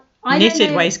 now I knitted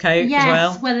don't know, waistcoat as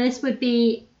well. Yes, whether this would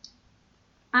be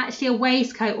actually a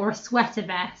waistcoat or a sweater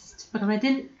vest, because I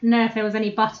didn't know if there was any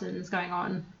buttons going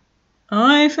on.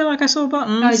 I feel like I saw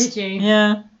buttons. Oh, did you?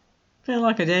 Yeah, feel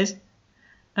like I did.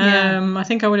 Yeah. I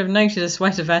think I would have noted a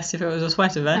sweater vest if it was a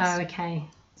sweater vest. Oh, okay.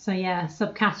 So yeah,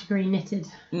 subcategory knitted.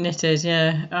 Knitted,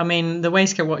 yeah. I mean, the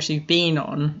waistcoat watch you've been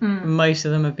on, most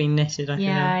of them have been knitted, I feel.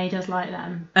 Yeah, he does like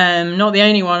them. Not the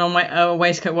only one on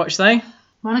waistcoat watch though.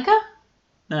 Monica?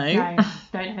 No. No,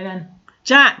 don't know then.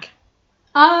 Jack.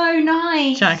 Oh,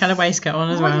 nice. Jack had a waistcoat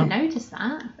on as well. I didn't notice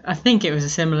that. I think it was a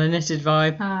similar knitted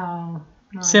vibe. Oh,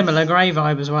 nice. Similar grey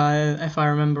vibe as well, if I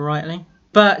remember rightly.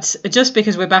 But just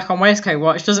because we're back on waistcoat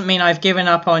watch doesn't mean I've given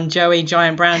up on Joey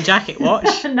Giant Brown Jacket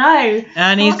watch. No.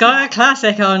 And he's got a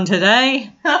classic on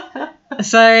today.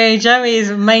 So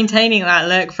Joey's maintaining that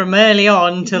look from early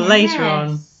on till later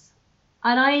on.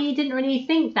 And I didn't really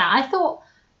think that. I thought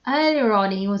earlier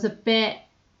on he was a bit,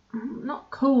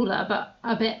 not cooler, but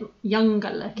a bit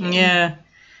younger looking. Yeah.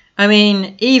 I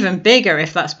mean, even bigger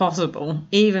if that's possible.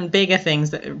 Even bigger things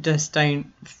that just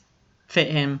don't fit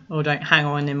him or don't hang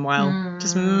on him well.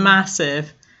 Just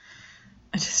massive.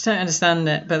 I just don't understand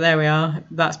it, but there we are.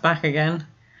 That's back again.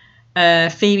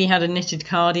 Phoebe had a knitted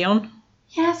cardi on.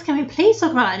 Yes, can we please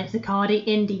talk about a knitted cardi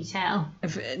in detail?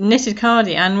 Knitted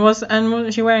cardi, and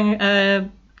wasn't she wearing a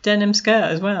denim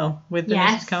skirt as well with the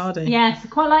knitted cardi? Yes,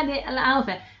 quite like the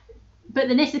outfit. But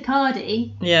the knitted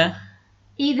cardi,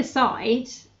 either side,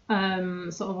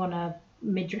 sort of on a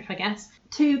midriff, I guess,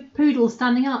 2 poodles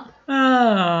standing up. Oh,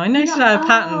 I noticed that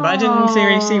pattern, but I didn't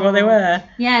really see what they were.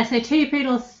 Yeah, so 2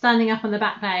 poodles standing up on the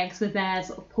back legs with their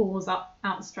sort of paws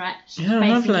outstretched, facing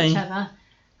lovely. each other.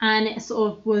 And it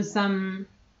sort of was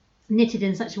knitted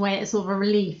in such a way it's sort of a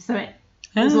relief, so it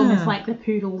was almost like the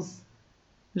poodles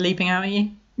leaping out at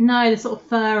you. No, the sort of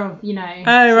fur of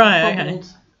Oh right, okay.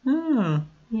 Oh,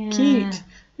 yeah. Cute.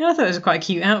 Yeah, I thought it was quite a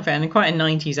cute outfit and quite a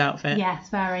 90s outfit. Yes,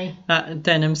 very. That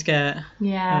denim skirt.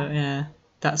 Yeah. Oh, yeah.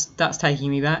 That's taking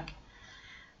me back.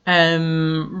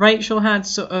 Rachel had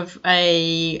sort of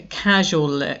a casual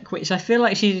look, which I feel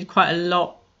like she did quite a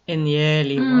lot in the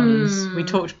early ones. We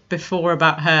talked before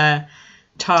about her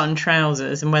tartan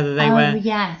trousers and whether they were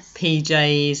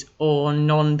PJs or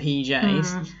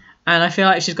non-PJs. And I feel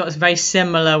like she's got this very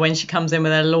similar when she comes in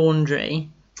with her laundry.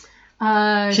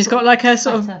 She's got like a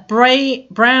sort of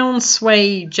brown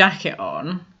suede jacket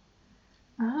on.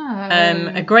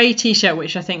 A grey t-shirt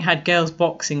which I think had girls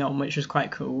boxing on, which was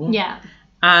quite cool. Yeah.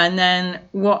 And then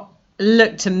what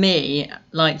looked to me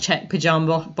like check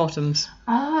pyjama bottoms.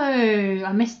 Oh,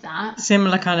 I missed that.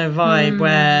 Similar kind of vibe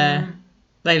where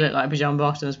they look like pyjama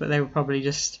bottoms, but they were probably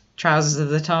just trousers of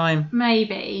the time.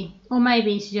 Maybe. Or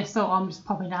maybe she just thought, I'm just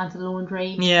popping down to the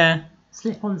laundry. Yeah.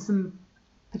 Slip on some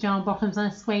pyjama bottoms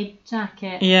and a suede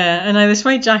jacket. Yeah, I know the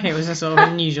suede jacket was a sort of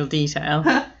unusual detail.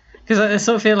 Because I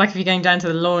sort of feel like if you're going down to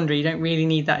the laundry, you don't really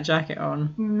need that jacket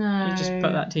on. No. You just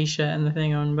put that t-shirt and the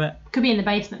thing on, but... Could be in the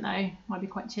basement, though. Might be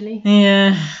quite chilly.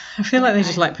 Yeah. I feel like they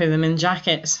just like putting them in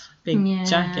jackets. Big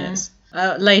jackets.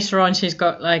 Later on, she's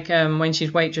got, like, when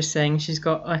she's waitressing, she's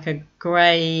got, like, a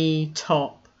grey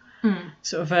top.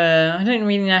 Sort of I don't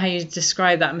really know how you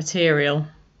describe that material,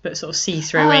 but sort of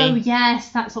see-through-y. Oh, yes.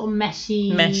 That sort of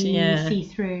meshy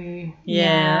see-through.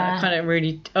 Yeah. Kind of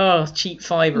really, cheap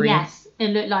fibre-y. Yes.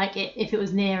 It looked like if it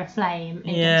was near a flame,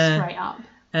 it'd go straight up.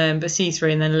 But see-through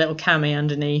and then a little cami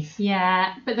underneath.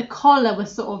 Yeah, but the collar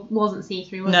wasn't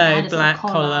see-through, was it? No, black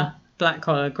collar. Black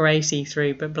collar, grey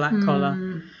see-through, but black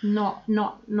collar. Not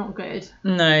good.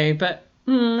 No, but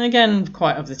again,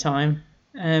 quite of the time.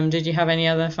 Did you have any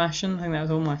other fashion? I think that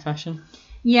was all my fashion.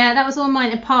 Yeah, that was all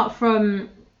mine, apart from,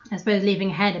 I suppose,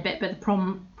 leaving ahead a bit, but the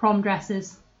prom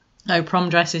dresses. Oh, prom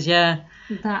dresses, yeah.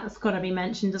 That's got to be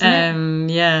mentioned, doesn't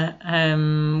it?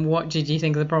 Yeah. What did you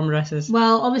think of the prom dresses?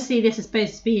 Well, obviously this is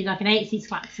supposed to be like an 80s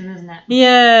collection, isn't it?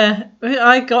 Yeah.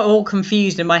 I got all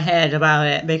confused in my head about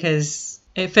it because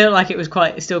it felt like it was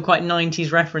still quite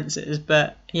 90s references,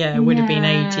 but yeah, it would have been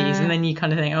 80s. And then you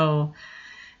kind of think,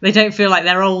 they don't feel like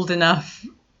they're old enough.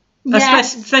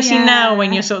 Yes, especially now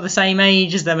when you're sort of the same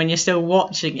age as them and you're still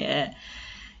watching it.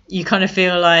 You kind of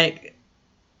feel like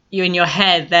you in your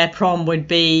head, their prom would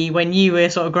be when you were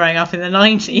sort of growing up in the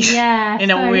 90s. Yeah, in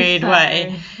a weird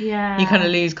way. Yeah. You kind of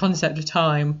lose concept of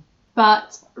time.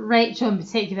 But Rachel in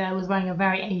particular was wearing a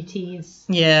very 80s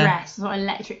dress, sort of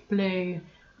electric blue,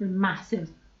 with massive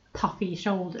puffy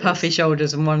shoulders. Puffy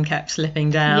shoulders, and one kept slipping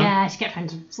down. Yeah, she kept trying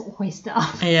to sort of hoist it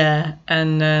up. Yeah,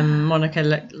 and Monica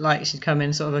looked like she'd come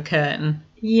in sort of a curtain.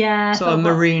 Yeah. Sort of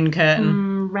maroon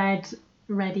curtain.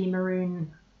 Reddy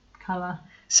maroon colour.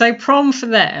 So prom for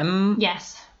them.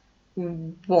 Yes.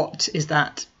 What is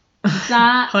that?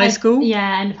 High school?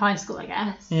 Yeah, end of high school, I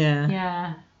guess.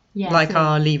 Yeah. Yeah. Like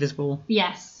our leavers ball.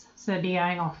 Yes. So they'll be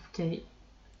going off to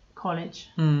college.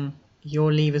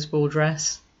 Your leavers ball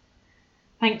dress.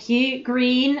 Thank you.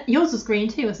 Green. Yours was green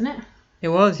too, wasn't it? It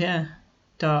was, yeah.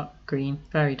 Dark green.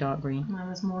 Very dark green. Mine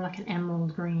was more like an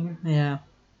emerald green. Yeah.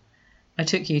 I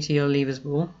took you to your leavers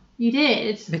ball. You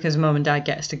did? Because Mum and Dad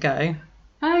gets to go.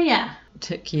 Oh, yeah.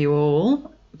 Took you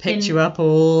all. Picked you up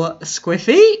all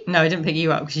squiffy. No, I didn't pick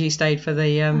you up because you stayed for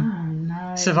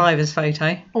the survivors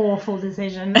photo. Awful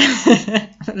decision.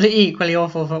 Equally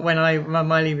awful for when I ran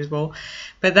my leavers ball.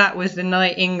 But that was the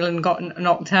night England got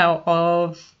knocked out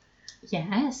of...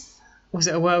 Yes. Was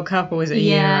it a World Cup or was it a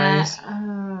Euros?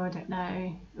 Oh, I don't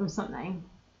know. It was something.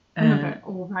 I remember it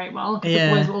all very well because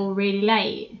the boys were all really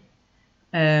late.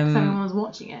 Someone was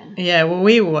watching it. Yeah, well,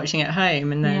 we were watching at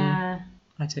home and then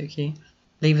I took you.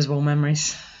 Leavers ball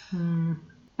memories.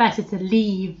 Better to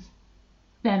leave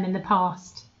them in the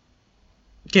past.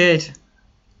 Good.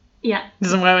 Yeah.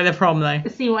 Doesn't work with the prom though.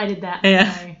 See what I did there?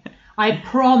 Yeah. No. I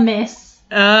promise.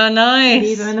 Nice.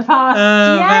 Leave them in the past.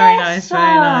 Yes, very nice,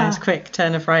 very nice. Quick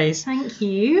turn of phrase. Thank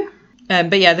you.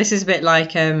 But yeah, this is a bit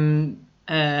like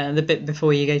the bit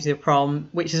before you go to the prom,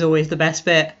 which is always the best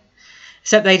bit.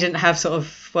 Except they didn't have sort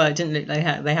of, well, it didn't look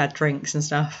like they had drinks and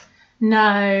stuff.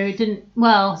 No, didn't.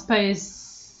 Well, I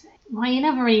suppose. Well, you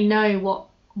never really know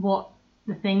what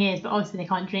the thing is, but obviously they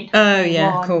can't drink. Oh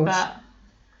yeah, of course. But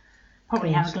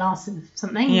probably have a glass of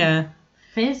something. Yeah.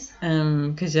 Fizz.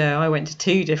 Because I went to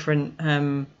 2 different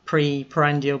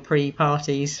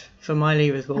pre-parties for my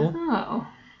leavers ball. Oh,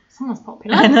 someone's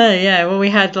popular. I know, yeah. Well, we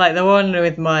had like the one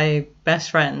with my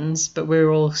best friends, but we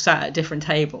were all sat at different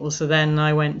tables. So then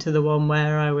I went to the one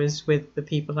where I was with the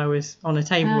people I was on a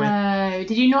table with. Oh,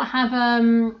 did you not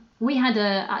have we had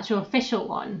a actual official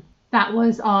one. That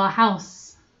was our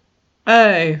house.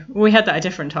 Oh, we had that at a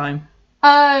different time.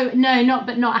 Oh, no, not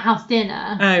a house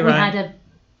dinner. Oh, right. We had a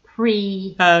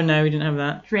Oh, no, we didn't have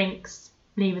that. Drinks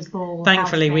Leavers Ball.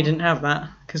 Thankfully, we didn't have that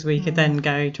because we could then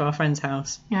go to our friend's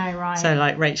house. Oh, right. So,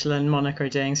 like Rachel and Monica are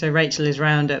doing. So, Rachel is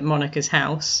round at Monica's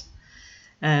house.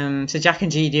 So, Jack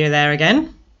and Judy are there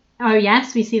again. Oh,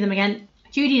 yes, we see them again.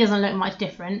 Judy doesn't look much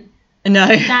different.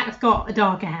 No. Jack's got a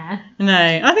darker hair. No.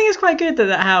 I think it's quite good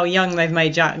that how young they've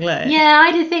made Jack look. Yeah,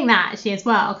 I did think that actually as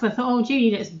well. Because I thought, oh,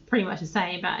 Judy looks pretty much the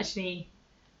same. But actually,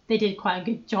 they did quite a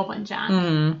good job on Jack.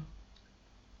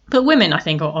 But women, I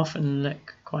think, often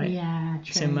look quite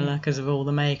true. similar because of all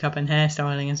the makeup and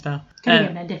hairstyling and stuff. Could have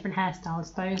given a different hairstyle, I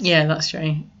suppose. Yeah, that's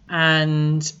true.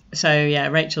 And so, yeah,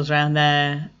 Rachel's round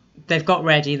there. They've got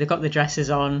ready. They've got the dresses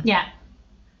on. Yeah.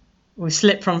 We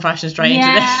slipped from fashion straight into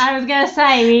this. Yeah, I was going to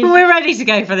say. But we're ready to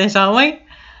go for this, aren't we?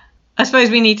 I suppose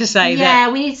we need to say that.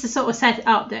 Yeah, we need to sort of set it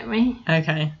up, don't we?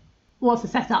 Okay. What's the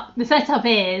setup? The setup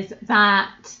is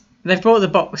that... They've brought the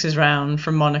boxes round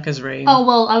from Monica's room. Oh,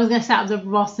 well, I was going to set up the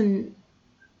Ross and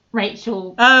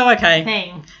Rachel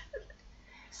thing.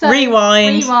 So,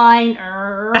 Rewind.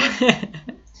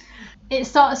 It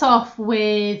starts off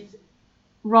with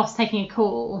Ross taking a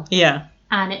call. Yeah.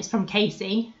 And it's from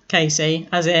Casey. Casey,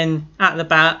 as in At the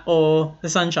Bat or the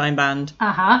Sunshine Band.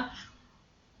 Uh-huh.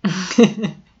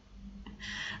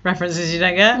 References you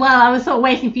don't get? Well, I was sort of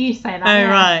waiting for you to say that. Oh,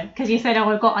 right. Because you said,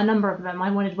 I've got a number of them.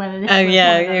 I wondered whether this was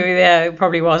yeah, one of them. yeah, it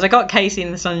probably was. I got Casey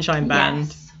in the Sunshine Band.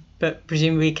 Yes. But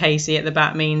presumably Casey at the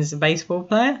Bat means a baseball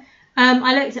player?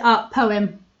 I looked it up.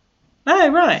 Poem.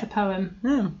 Oh, right. It's a poem.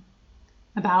 Oh.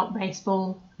 About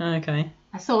baseball. Okay.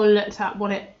 I sort of looked up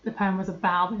what the poem was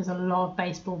about. There's a lot of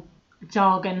baseball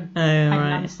jargon. Oh, I didn't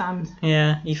right. understand.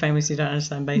 Yeah, you famously don't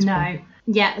understand baseball. No.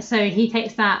 Yeah, so he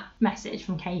takes that message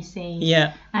from Casey.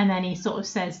 Yeah. And then he sort of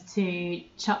says to,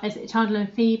 is it Chandler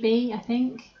and Phoebe, I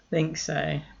think? Think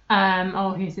so.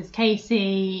 Who's this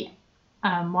Casey?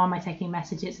 Why am I taking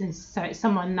messages? And so it's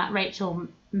someone that Rachel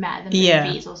met at the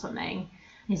movies or something. And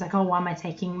he's like, why am I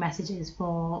taking messages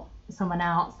for someone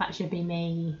else? That should be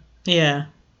me. Yeah.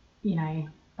 You know,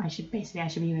 I should be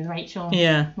with Rachel.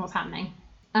 Yeah. What's happening?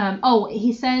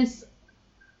 He says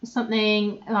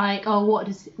something like, what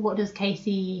does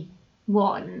Casey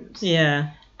want? Yeah.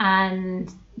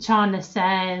 And Chandler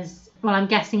says, well, I'm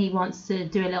guessing he wants to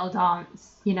do a little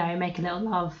dance, make a little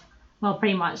love. Well,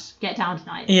 pretty much get down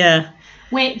tonight. Yeah.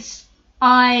 Which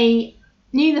I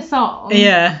knew the song.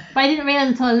 Yeah. But I didn't realise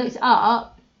until I looked it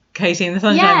up. Casey and the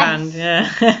Sunshine Band. Yeah.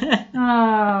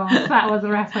 Oh, that was a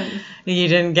reference. You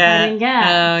didn't get. I didn't get.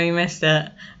 Oh, you missed it.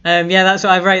 Yeah, that's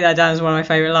what I wrote that down as one of my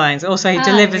favourite lines. Also, he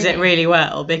delivers it really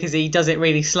well because he does it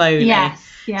really slowly. Yes.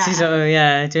 Yeah. So he's sort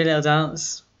of, do a little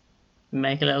dance,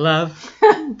 make a little love.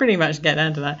 Pretty much get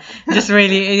down to that. Just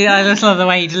really, I just love the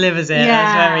way he delivers it.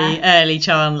 Yeah. It's very early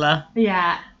Chandler.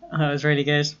 Yeah. Oh, it was really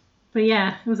good. But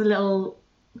yeah, it was a little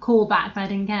callback that I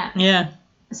didn't get. Yeah.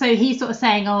 So he's sort of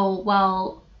saying,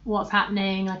 what's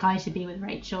happening? Like, I should be with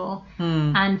Rachel.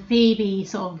 And Phoebe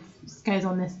sort of goes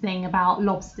on this thing about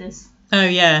lobsters. Oh,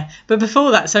 yeah. But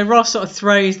before that, so Ross sort of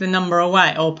throws the number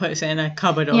away or puts it in a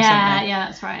cupboard or something. Yeah,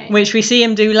 that's right. Which we see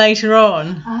him do later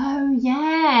on. Oh,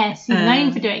 yes. He's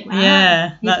known for doing that.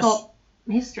 Yeah. He's got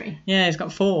history. Yeah, he's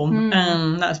got form.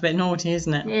 That's a bit naughty,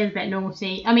 isn't it? It is a bit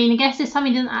naughty. I mean, I guess this time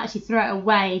he doesn't actually throw it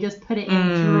away. He just put it in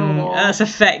a drawer. That's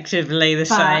effectively the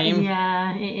same.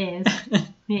 Yeah, it is.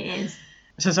 It is.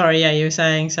 So, sorry, yeah, you were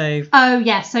saying, so... Oh,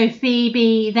 yeah, so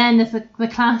Phoebe, then there's the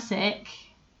classic...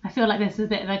 I feel like this is a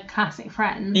bit of a classic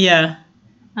Friends. Yeah.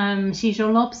 She's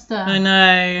your lobster. I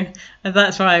know.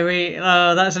 That's why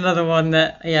that's another one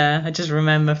that, I just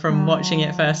remember from watching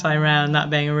it first time round,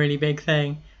 that being a really big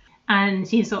thing. And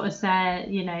she sort of said,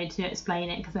 to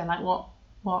explain it, because they're like,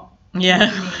 what?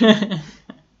 Yeah.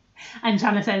 And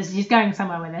Chandler says she's going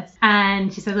somewhere with this.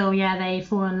 And she says, they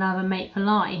fall in love and mate for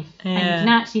life. Yeah. And you can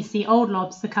actually see old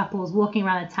lobster couples walking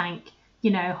around a tank,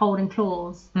 holding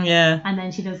claws. Yeah. And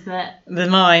then she does the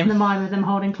mime. The mime with them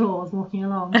holding claws, walking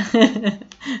along.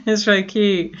 It's so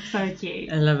cute. So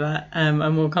cute. I love that.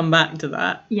 And we'll come back to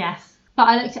that. Yes. But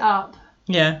I looked it up.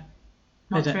 Yeah.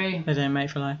 Not true. They don't mate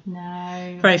for life.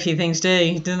 No. Very few things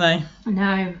do, they?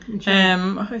 No.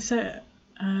 True. Is it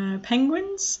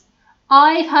penguins?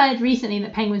 I've heard recently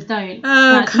that penguins don't.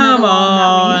 Oh, come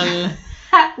on.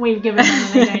 We've given them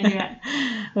and they don't do it.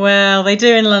 Well, they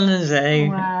do in London Zoo.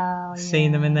 Well,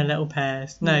 Seen them in their little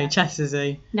pairs. No, Chester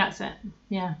Zoo. That's it.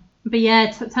 Yeah. But yeah,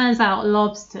 it turns out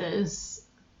lobsters,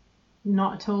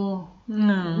 not at all.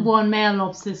 No. One male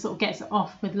lobster sort of gets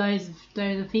off with loads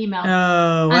of females.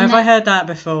 Oh, have I heard that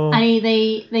before? And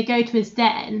they go to his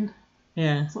den.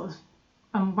 Yeah. Sort of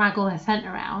and waggle their scent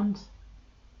around.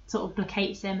 Sort of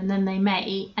placates him, and then they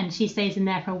mate, and she stays in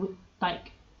there for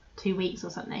like 2 weeks or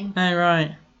something. Oh,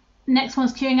 right. next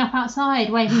one's queuing up outside,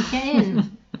 waiting to get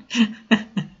in.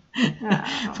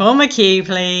 Pull my queue,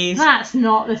 please. That's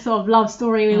not the sort of love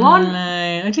story we want.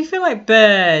 No, I do feel like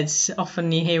birds.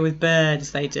 Often you hear with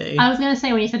birds, they do. I was going to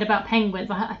say when you said about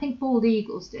penguins, I think bald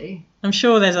eagles do. I'm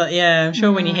sure there's I'm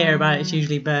sure when you hear about it, it's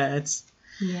usually birds.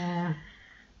 Yeah.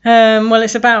 Well,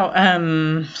 it's about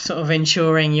sort of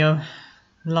ensuring your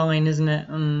line, isn't it?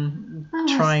 And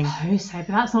trying. I suppose so, but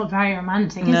that's not very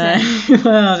romantic, is it?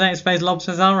 Well, I don't suppose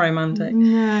lobsters are romantic.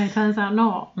 No, it turns out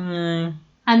not. No.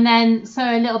 And then, so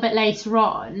a little bit later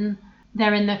on,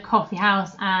 they're in the coffee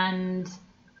house and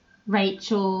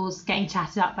Rachel's getting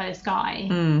chatted up by this guy.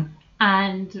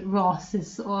 And Ross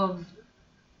is sort of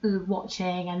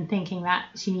watching and thinking that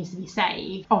she needs to be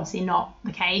saved. Obviously not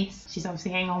the case. She's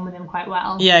obviously getting on with him quite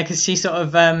well. Yeah, because she sort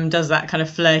of does that kind of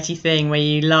flirty thing where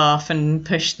you laugh and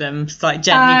push them, like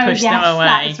gently push them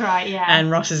away. That's right, yeah.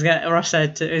 And Ross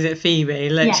said to, is it Phoebe?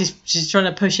 Look, yes. she's trying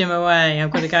to push him away.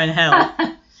 I've got to go and help.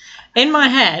 In my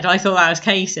head, I thought that was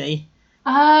Casey.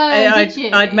 Oh, did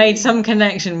you? I'd made some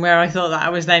connection where I thought that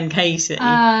was then Casey. Oh.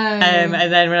 And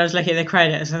then when I was looking at the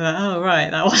credits, I thought, oh, right,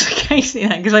 that wasn't Casey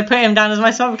then, because I put him down as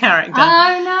my sub-character.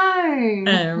 Oh,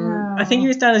 no. I think he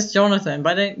was down as Jonathan,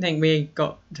 but I don't think we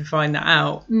got to find that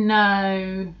out.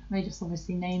 No, they just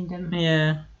obviously named him.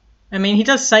 Yeah. I mean, he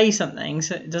does say something,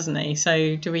 doesn't he?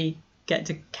 So do we get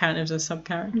to count him as a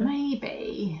sub-character?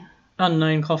 Maybe.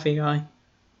 Unknown coffee guy.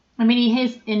 I mean, he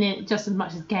is in it just as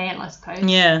much as Gale, I suppose.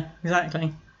 Yeah,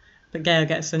 exactly. But Gale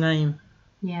gets the name.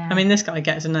 Yeah. I mean, this guy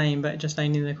gets a name, but just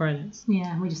only in the credits.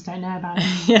 Yeah, we just don't know about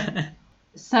him. Yeah.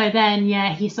 So then,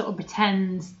 he sort of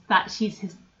pretends that she's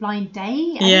his blind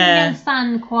date. I Yeah. didn't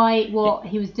understand quite what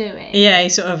he was doing. Yeah,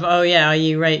 he's sort of, are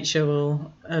you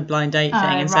Rachel? A blind date thing,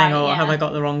 and saying, have I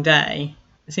got the wrong day?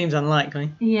 It seems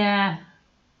unlikely. Yeah.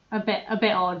 A bit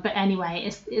odd, but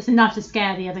anyway, it's enough to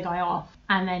scare the other guy off,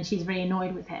 and then she's really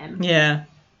annoyed with him. Yeah.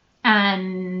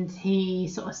 And he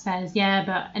sort of says,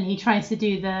 and he tries to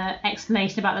do the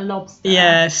explanation about the lobster.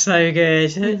 Yeah, so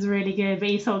good. It's really good, but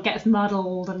he sort of gets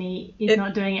muddled and he's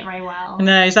not doing it very well.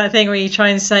 No, it's that thing where you try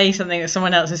and say something that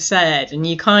someone else has said, and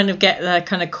you kind of get the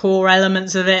kind of core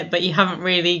elements of it, but you haven't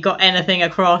really got anything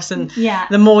across, and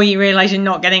the more you realise you're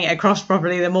not getting it across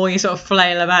properly, the more you sort of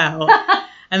flail about.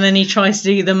 And then he tries to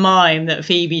do the mime that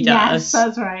Phoebe does. Yes,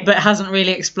 that's right. But hasn't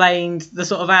really explained the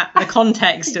sort of the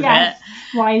context of it.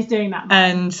 Why he's doing that.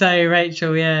 And so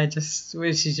Rachel, she just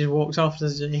walks off,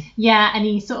 doesn't she? Yeah, and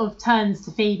he sort of turns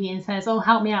to Phoebe and says, "Oh,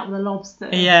 help me out with a lobster."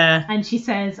 Yeah. And she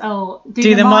says, "Oh,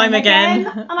 do the mime again."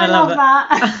 And I love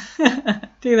that.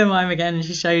 Do the mime again, and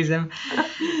she shows him.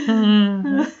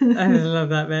 I love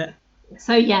that bit.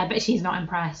 So but she's not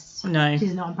impressed. No.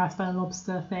 She's not impressed by the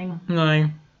lobster thing. No.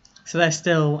 So they're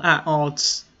still at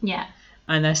odds. Yeah.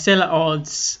 And they're still at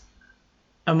odds.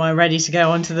 Am I ready to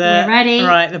go on to the... We're ready.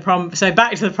 Right, the prom... So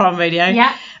back to the prom video.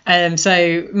 Yeah. Out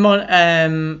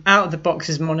of the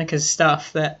boxes, Monica's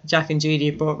stuff that Jack and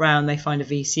Judy have brought round, they find a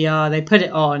VCR. They put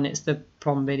it on. It's the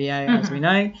prom video, as we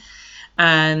know.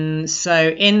 And so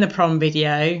in the prom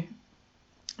video,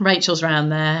 Rachel's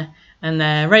round there and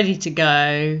they're ready to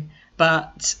go,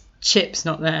 but Chip's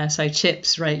not there. So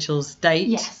Chip's Rachel's date.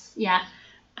 Yes, yeah.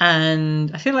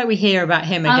 And I feel like we hear about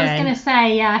him again. I was going to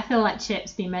say, I feel like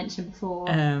Chip's been mentioned before.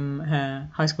 Her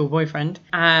high school boyfriend.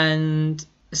 And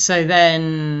so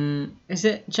then, is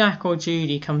it Jack or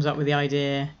Judy comes up with the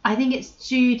idea? I think it's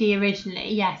Judy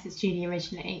originally. Yes, it's Judy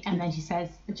originally. And then she says,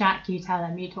 Jack, you tell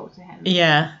him, you talk to him.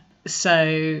 Yeah.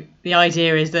 So the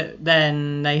idea is that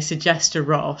then they suggest to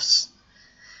Ross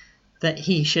that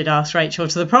he should ask Rachel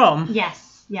to the prom.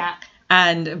 Yes, yeah.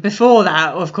 And before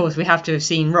that, of course, we have to have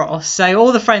seen Ross. So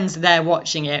all the friends are there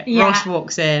watching it. Yeah. Ross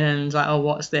walks in and is like, oh,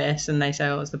 what's this? And they say,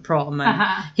 oh, it's the prom. And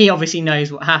he obviously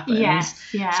knows what happens. Yes,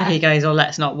 yeah. So he goes, oh,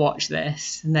 let's not watch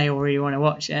this. And they all really want to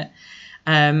watch it.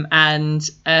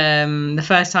 The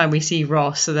first time we see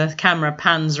Ross, so the camera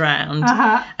pans round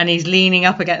and he's leaning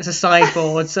up against a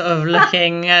sideboard, sort of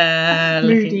looking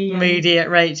moody at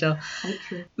Rachel.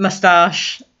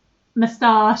 Moustache.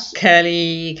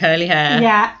 Curly hair.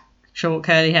 Yeah. Short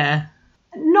curly hair.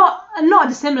 Not a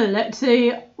dissimilar look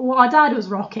to what our dad was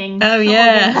rocking. Oh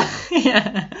yeah,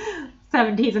 yeah.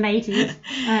 70s and 80s,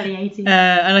 early 80s.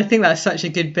 And I think that's such a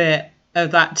good bit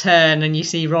of that turn, and you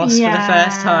see Ross for the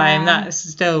first time. That's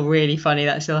still really funny.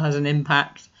 That still has an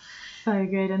impact. So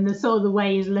good, and the sort of the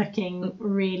way he's looking,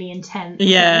 really intense.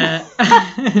 Yeah,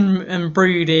 and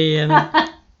broody,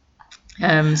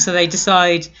 and so they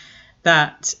decide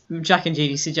that Jack and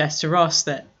Judy suggest to Ross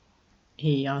that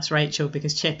he asks Rachel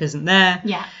because Chip isn't there.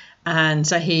 Yeah. And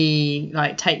so he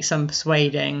takes some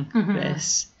persuading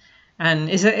this. And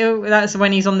that's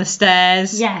when he's on the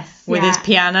stairs? Yes. With his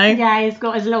piano? Yeah, he's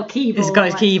got his little keyboard. He's got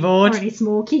his keyboard. A really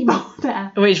small keyboard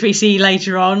there. Which we see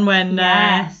later on when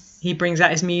he brings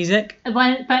out his music.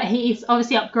 But he's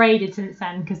obviously upgraded since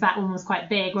then, because that one was quite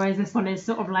big, whereas this one is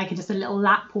sort of like just a little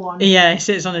lap one. Yeah, he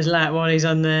sits on his lap while he's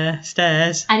on the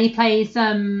stairs. And he plays,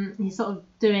 he's sort of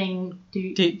doing... Do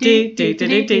you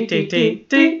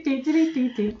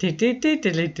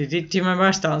remember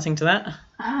us dancing to that?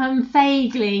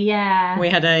 Vaguely, yeah. We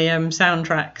had a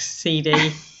soundtracks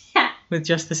CD with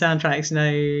just the soundtracks,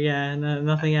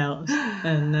 nothing else.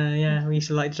 And we used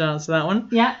to like to dance to that one.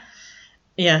 Yeah.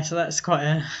 Yeah, so that's quite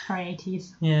a... Very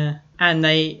 80s. Yeah. And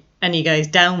he goes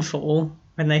Downfall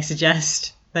when they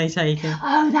suggest they take him.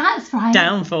 Oh, that's right.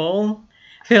 Downfall.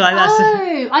 I feel like that's...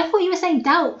 I thought you were saying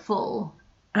Doubtful.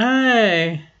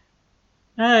 Oh,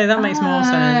 that makes more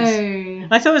sense.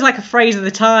 I thought it was like a phrase of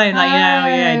the time,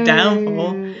 like,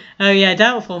 Downfall. Oh, yeah,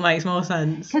 Doubtful makes more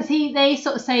sense. Because they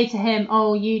sort of say to him,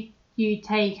 oh, you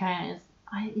take her.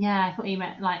 I thought you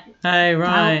meant, like,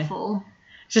 Doubtful.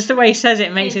 Just the way he says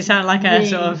it makes it sound like a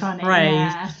sort of funny, phrase.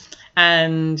 Yeah.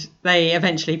 And they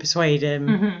eventually persuade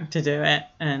him to do it.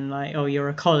 And like, oh, you're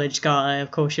a college guy.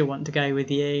 Of course you'll want to go with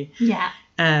you. Yeah.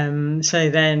 So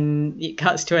then it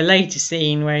cuts to a later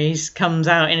scene where he comes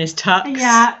out in his tux.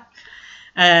 Yeah.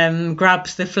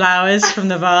 Grabs the flowers from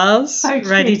the vase,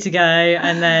 ready to go.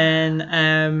 And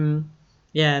then,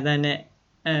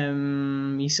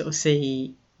 you sort of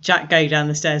see Jack go down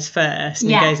the stairs first.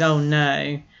 And he goes, oh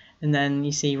no. And then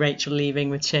you see Rachel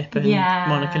leaving with Chip and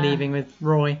Monica leaving with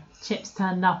Roy. Chip's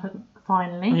turned up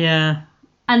finally. Yeah.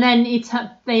 And then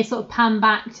they sort of pan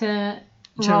back to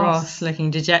Ross looking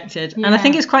dejected. Yeah. And I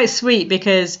think it's quite sweet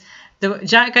because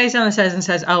Jack goes down the stairs and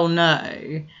says, oh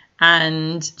no.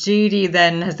 And Judy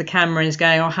then has the camera and is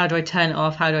going, oh, how do I turn it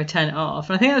off? How do I turn it off?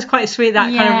 And I think that's quite sweet,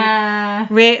 that kind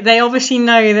of... They obviously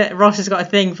know that Ross has got a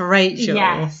thing for Rachel.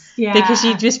 Yes, yeah. Because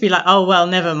you'd just be like, oh, well,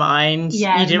 never mind.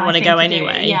 Yeah, you didn't want to go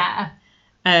anyway. Yeah.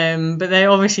 But they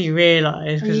obviously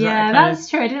realise. Yeah, that's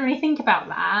true. I didn't really think about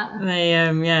that.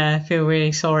 They, feel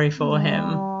really sorry for him.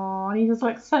 And he was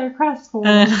like so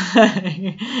crestfallen.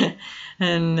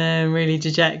 And really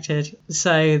dejected.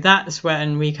 So that's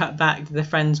when we cut back to the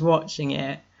friends watching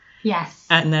it. Yes.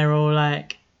 And they're all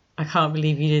like, I can't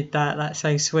believe you did that. That's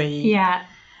so sweet. Yeah.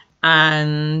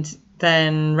 And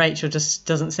then Rachel just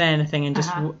doesn't say anything and just...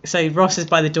 So Ross is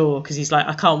by the door because he's like,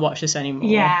 I can't watch this anymore.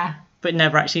 Yeah. But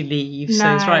never actually leaves. No.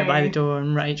 So he's right by the door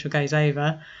and Rachel goes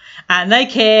over. And they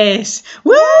kiss.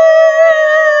 Woo!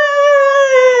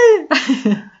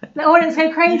 The audience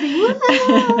go crazy.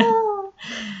 Woo!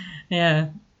 Yeah.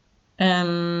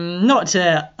 Not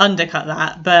to undercut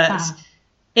that, but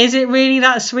is it really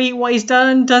that sweet what he's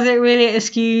done? Does it really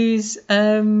excuse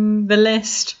the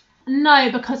list? No,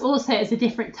 because also it's a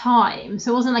different time.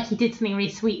 So it wasn't like he did something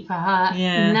really sweet for her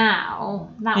now.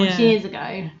 That was years ago.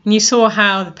 And you saw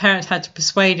how the parents had to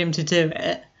persuade him to do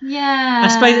it. Yeah. I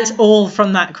suppose it's all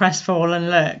from that crestfallen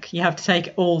look. You have to take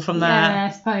it all from that. Yeah, I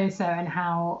suppose so. And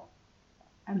how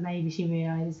maybe she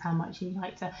realised how much he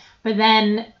liked her. But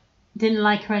then... didn't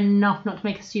like her enough not to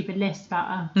make a stupid list about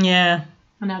her. Yeah.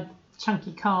 And her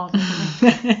chunky calves or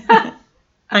something.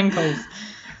 Ankles.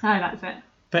 Oh, that's it.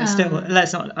 But still,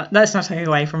 let's not take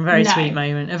away from a very sweet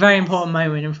moment. A very important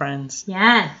moment in Friends.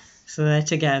 Yes. So they're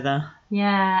together.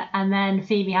 Yeah, and then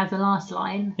Phoebe has the last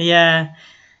line. Yeah.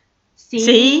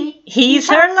 See? He's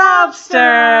her lobster!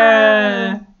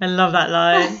 I love that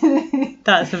line.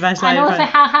 That's the best line. And also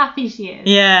how happy she is.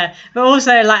 Yeah, but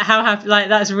also like how happy, like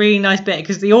that's a really nice bit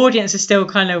because the audience is still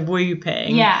kind of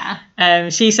whooping. Yeah.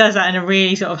 She says that in a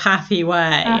really sort of happy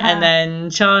way, and then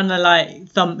Chandler like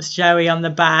thumps Joey on the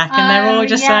back, and they're all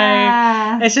just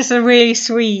so. It's just a really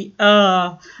sweet.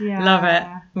 Love it.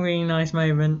 Really nice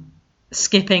moment.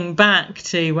 Skipping back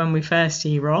to when we first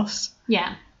see Ross.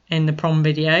 Yeah. In the prom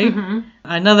video.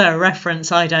 Another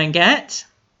reference I don't get.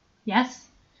 Yes.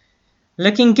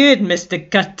 Looking good, Mr.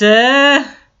 Cutter.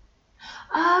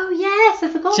 Oh, yes. I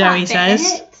forgot Joey that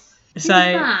says. Who's so,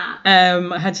 that?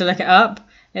 I had to look it up.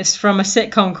 It's from a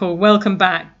sitcom called Welcome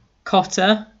Back,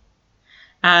 Kotter.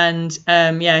 And,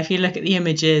 if you look at the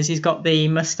images, he's got the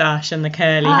moustache and the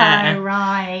curly hair. Oh,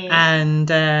 right.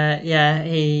 And,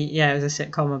 it was a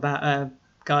sitcom about a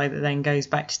guy that then goes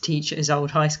back to teach at his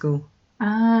old high school.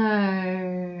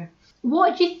 Oh.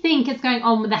 What do you think is going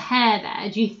on with the hair there?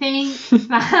 Do you think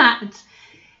that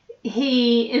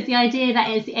is the idea that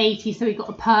it's the 80s, so he got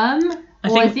a perm?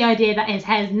 Or is the idea that his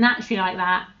hair's naturally like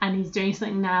that and he's doing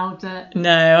something now to...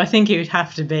 No, I think it would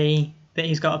have to be that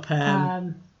he's got a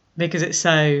perm. Because it's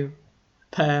so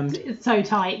permed. It's so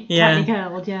tight. Tightly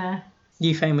curled, yeah.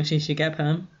 You famously should get a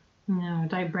perm. No,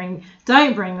 don't bring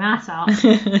that up.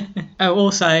 Oh,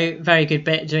 also, very good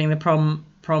bit during the prom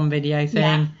video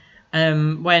thing. Yeah.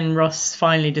 When Ross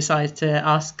finally decides to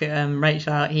ask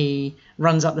Rachel out, he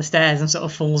runs up the stairs and sort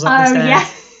of falls up the stairs.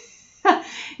 Yeah.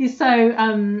 He's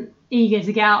so eager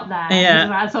to get out there. Yeah.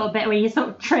 That sort of bit where you sort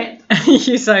of trip.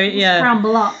 You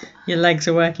scramble up. Your legs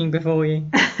are working before you.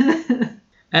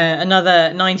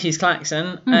 Another 90s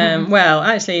klaxon. Well,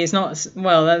 actually, it's not.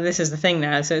 Well, this is the thing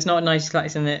now. So it's not a 90s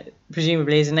klaxon. That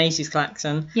presumably is an 80s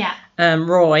klaxon. Yeah.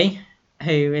 Roy,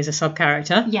 who is a sub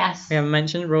character. Yes. We haven't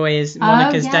mentioned. Roy is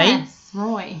Monica's date. Yes,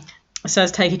 Roy.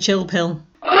 Says take a chill pill.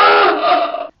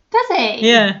 Does he?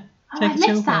 Yeah. I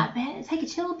missed that bit. Take a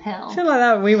chill pill. I feel like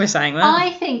that we were saying that. I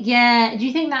think, yeah. Do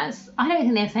you think that's... I don't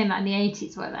think they were saying that in the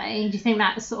 80s, were they? Do you think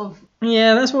that's sort of...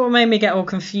 Yeah, that's what made me get all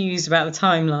confused about the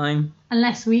timeline.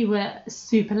 Unless we were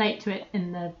super late to it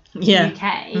in the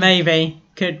UK. Maybe.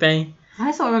 Could be.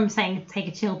 I sort of remember saying take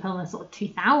a chill pill in the sort of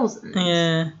 2000s.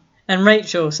 Yeah. And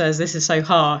Rachel says this is so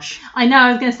harsh. I know,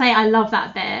 I was going to say I love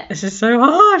that bit. This is so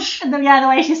harsh. And then, the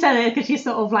way she said it, because she's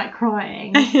sort of like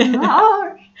crying.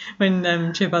 Harsh.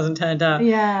 When Chip hasn't turned up.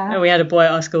 Yeah. We had a boy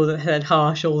at our school that said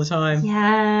harsh all the time.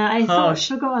 Yeah, I sort of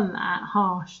forgotten that.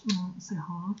 Harsh. Oh, it's so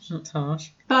harsh. That's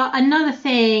harsh. But another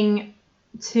thing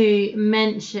to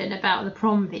mention about the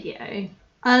prom video,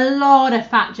 a lot of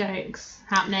fat jokes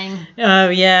happening. Oh,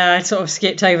 yeah, I sort of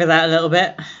skipped over that a little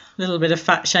bit. A little bit of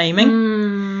fat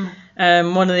shaming.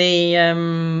 One of the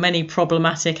many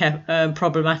problematic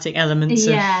elements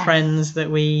of Friends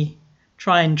that we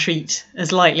try and treat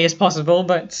as lightly as possible,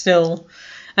 but still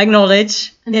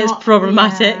acknowledge it's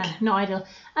problematic. Yeah, not ideal.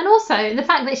 And also the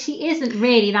fact that she isn't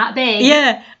really that big.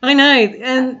 Yeah, I know.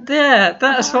 And yeah,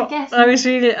 that's what I was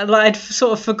really I'd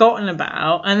sort of forgotten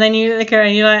about. And then you look at her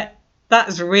and you're like,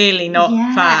 that's really not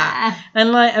fat. And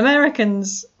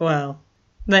Americans, well,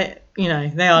 they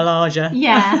are larger.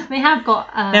 Yeah, they have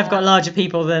got... they've got larger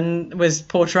people than was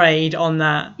portrayed on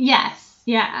that. Yes,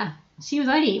 yeah. She was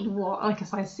only, a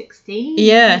size 16?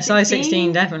 Yeah, size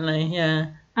 16, definitely,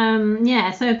 yeah.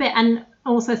 So a bit, and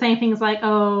also saying things like,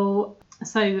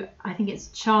 so I think it's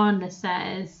Chandler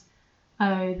says,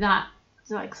 that,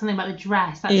 something about the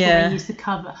dress, that's what they used to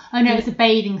cover. Oh, no, it's a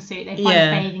bathing suit. They find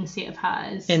a bathing suit of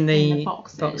hers in the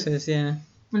boxes. Yeah.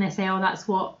 And they say, that's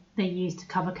what they use to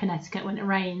cover Connecticut when it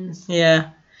rains. Yeah.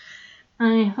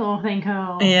 And I think,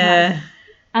 yeah.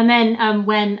 And then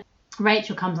when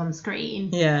Rachel comes on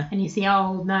screen, and you see her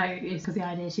old nose, because the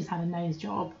idea is she's had a nose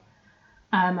job.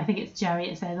 I think it's Joey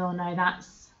that says, no,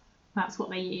 that's what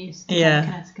they use to cover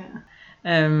Connecticut.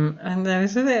 And there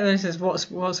was a bit that says,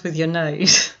 what's with your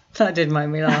nose? That did make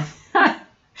me laugh.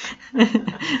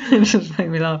 It just made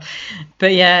me laugh.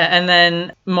 But yeah, and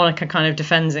then Monica kind of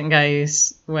defends it and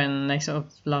goes, when they sort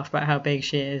of laugh about how big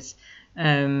she is,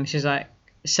 she's like,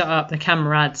 shut up, the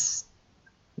camera adds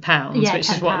pounds, which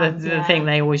is what the thing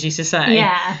they always used to say.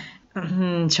 Yeah.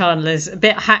 Chandler's a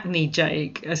bit hackneyed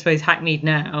joke, I suppose hackneyed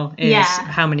now, is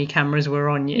how many cameras were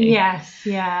on you. Yes,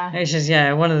 yeah. It's just,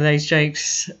 one of those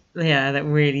jokes, that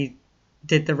really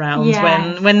did the rounds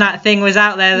when that thing was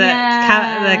out there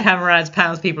that the camera adds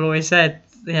pounds, people always said.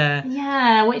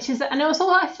 Yeah, which is, and also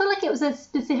I feel like it was a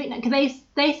specific, because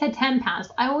they said £10,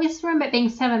 but I always remember it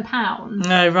being £7.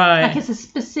 No, right. Like it's a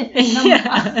specific number.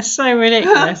 Yeah, it's so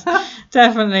ridiculous.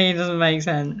 Definitely doesn't make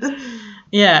sense.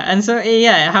 Yeah, and so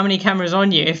how many cameras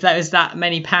on you? If that was that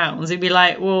many pounds, it'd be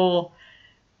like, well,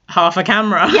 half a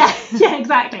camera. Yeah,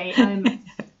 exactly.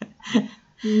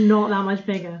 Not that much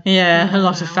bigger. Yeah, a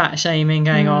lot of fat shaming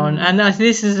going on, and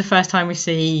this is the first time we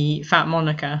see Fat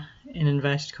Monica in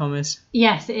inverted commas.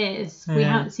 Yes, it is. We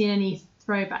haven't seen any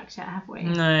throwbacks yet, have we?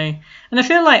 No, and I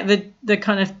feel like the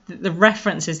kind of the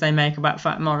references they make about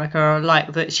Fat Monica are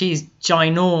like that she's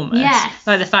ginormous. Yes.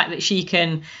 Like the fact that she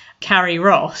can carry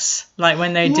Ross, like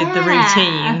when they did the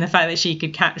routine, the fact that she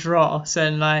could catch Ross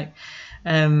and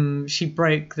she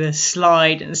broke the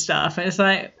slide and stuff, and it's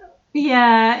like,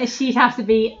 she'd have to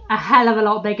be a hell of a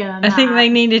lot bigger than that. I think they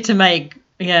needed to make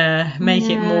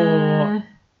it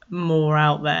more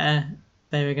out there.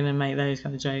 They were going to make those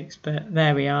kind of jokes, but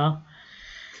there we are.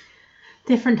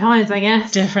 Different times, I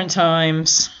guess. Different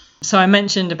times. So I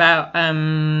mentioned about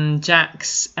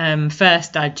Jack's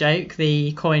first dad joke,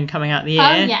 the coin coming out the ear.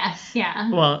 Oh, yes, yeah.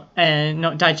 Well,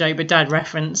 not dad joke, but dad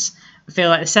reference. I feel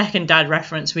like the second dad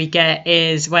reference we get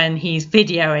is when he's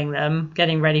videoing them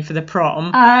getting ready for the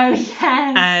prom. Oh, yes.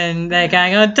 And they're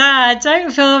going, oh, Dad,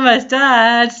 don't film us,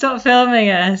 Dad, stop filming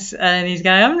us. And he's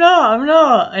going, I'm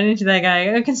not. And they're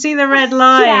going, I can see the red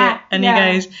light. He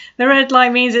goes, the red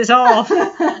light means it's off.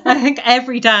 I think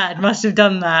every dad must have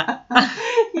done that.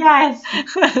 Yes.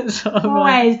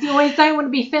 Always. You always don't want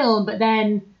to be filmed, but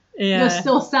then you're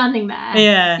still standing there.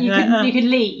 Yeah. You could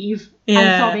leave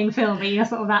and stop being filmed, but you're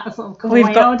sort of that sort of coy,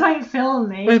 don't film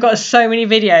me. We've got so many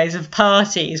videos of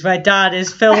parties where Dad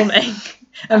is filming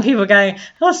and people going,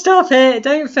 oh, stop it,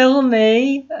 don't film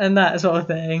me, and that sort of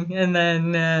thing. And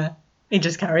then he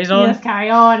just carries on. Carry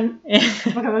on.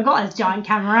 Because we've got this giant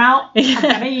camera out. I'm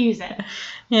going to use it.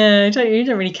 Yeah, you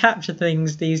don't really capture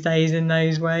things these days in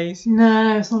those ways.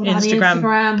 No, it's all about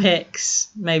Instagram pics,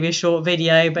 maybe a short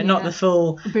video, but not the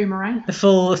full boomerang. The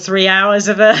full 3 hours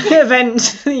of an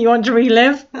event that you want to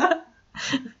relive.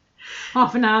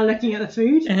 Half an hour looking at the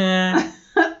food.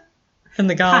 In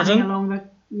the garden. Along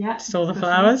saw the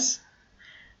flowers.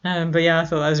 But I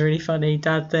thought that was a really funny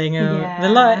Dad thing.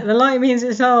 The light means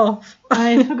it's off.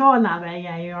 I'd forgotten that bit.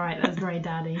 Yeah, you're right. That's very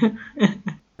daddy.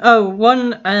 Oh,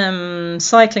 one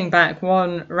cycling back,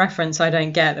 one reference I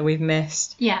don't get that we've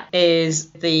missed is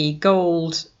the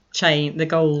gold chain, the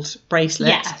gold bracelet.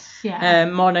 Yes, yeah.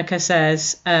 Monica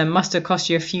says, must have cost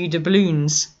you a few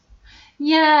doubloons.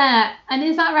 Yeah, and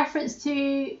is that reference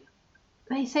to,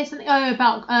 they say something,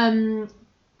 about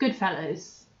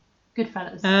Goodfellas.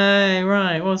 Oh,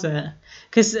 right, was it?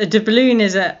 Because a doubloon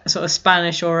is a sort of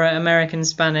Spanish or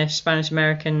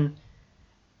Spanish-American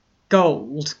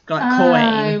gold, like coin.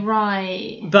 Oh,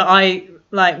 right. But I,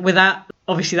 with that,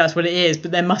 obviously that's what it is,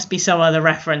 but there must be some other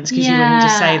reference because you wouldn't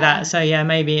just say that. So,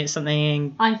 maybe it's something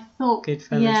in I thought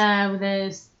Goodfellas. Yeah,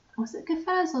 was it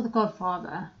Goodfellas or The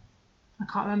Godfather? I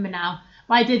can't remember now.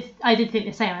 But I did think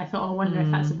the same. I thought, I wonder if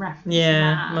that's a reference.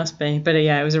 Yeah, to must be. But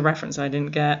it was a reference I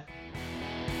didn't get.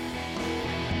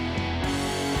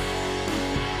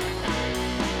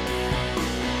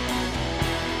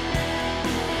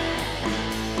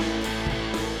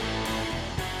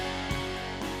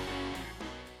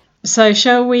 So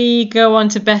shall we go on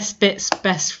to best bits,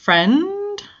 best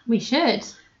friend? We should.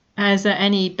 Is there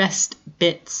any best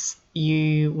bits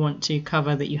you want to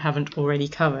cover that you haven't already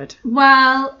covered?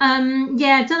 Well,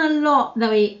 I've done a lot that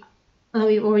we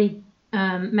already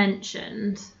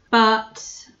mentioned,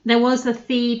 but there was a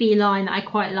Phoebe line that I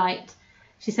quite liked.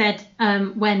 She said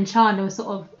when Chandler was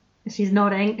she's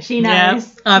nodding, she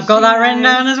knows. Yeah, I've got that written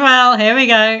down as well. Here we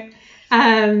go.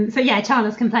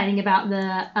 Chandler's complaining about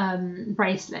the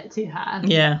bracelet to her.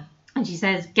 Yeah. And she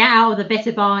says, get out of the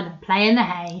bitter barn and play in the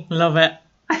hay. Love it.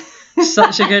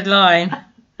 Such a good line.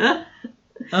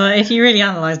 If you really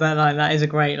analyse that line, that is a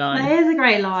great line. It is a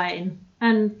great line.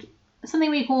 And something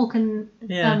we all can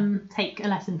take a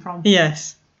lesson from.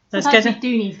 Yes. We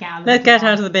do need to get out of the Let's get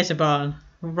out of the bitter barn.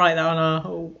 We'll write that on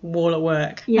our wall at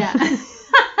work. Yeah.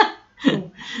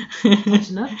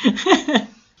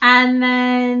 And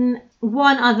then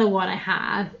one other one I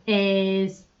have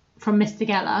is from Mr.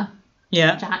 Geller.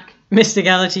 Yeah. Jack. Mr.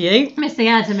 Geller to you. Mr.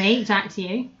 Geller to me, Jack to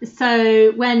you.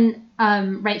 So when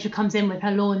Rachel comes in with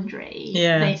her laundry,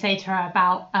 they say to her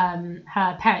about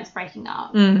her parents breaking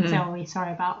up. Mm-hmm. So are we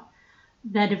sorry about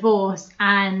their divorce?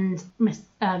 And Mr.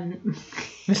 Geller?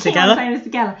 Mr.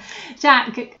 Geller.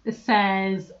 Jack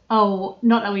says, oh,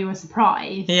 not that we were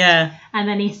surprised. Yeah. And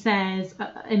then he says,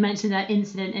 it mentioned that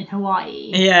incident in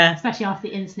Hawaii. Yeah. Especially after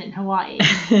the incident in Hawaii.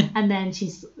 And then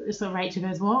Rachel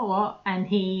goes, what? And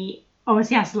he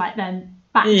obviously has to then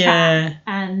backtrack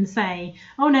and say,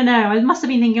 oh, no, I must have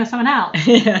been thinking of someone else.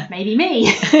 Yeah. Maybe me.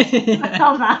 I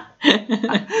love that.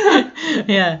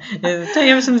 Yeah. Don't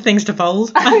you have some things to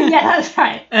fold? Yeah, that's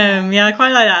right. I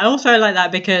quite like that. I also like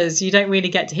that because you don't really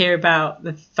get to hear about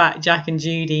the fact Jack and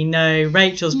Judy know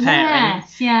Rachel's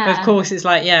parents. Yes, yeah. But of course it's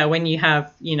when you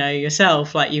have,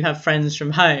 yourself, you have friends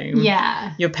from home.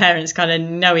 Yeah. Your parents kind of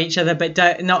know each other,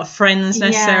 but not friends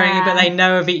necessarily, but they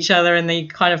know of each other and they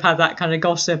kind of have that kind of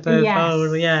gossip of,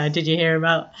 did you hear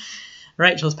about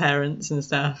Rachel's parents and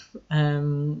stuff?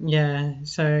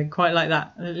 So quite like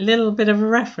that. A little bit of a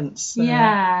reference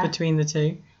between the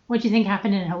two. What do you think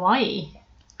happened in Hawaii?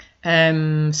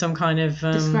 Some kind of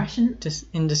discretion?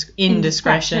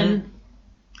 Indiscretion.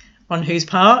 On whose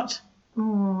part?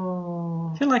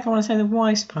 Oh. I feel like I want to say the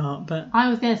wife's part, but I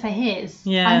was going to say his.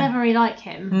 Yeah. I never really like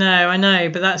him. No, I know,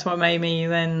 but that's what made me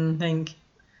then think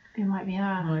it might be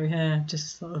her. Might be her.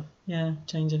 Just sort of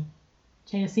change of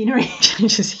scenery.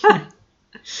 Change of scenery.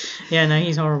 Yeah, no,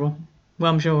 he's horrible.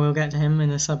 Well, I'm sure we'll get to him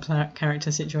in a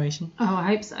sub-character situation. Oh, I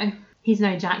hope so. He's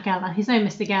no Jack Geller. He's no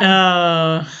Mr. Geller.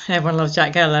 Oh, everyone loves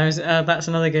Jack Geller. That's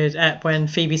another good ep when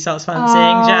Phoebe starts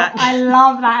fancying Jack. I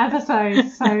love that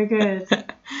episode. So good. I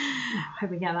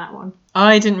hope we get that one.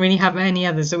 I didn't really have any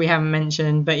others that we haven't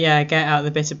mentioned, but Get Out of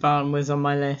the Bitter Barn was on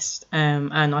my list.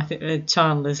 And I think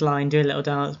Chandler's line, do a little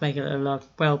dance, make a little love.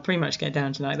 Well, pretty much Get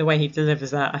Down Tonight. The way he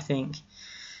delivers that, I think,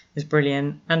 is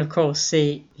brilliant. And of course,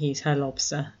 he's her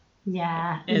lobster.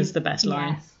 Yeah. Is the best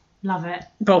line. Yes. Love it.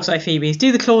 But also Phoebe's.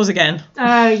 Do the claws again.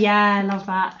 Oh, yeah, I love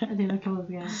that. I do the claws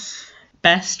again.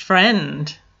 Best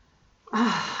friend.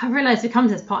 Oh, I realised it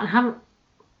comes to this part and haven't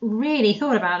really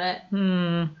thought about it.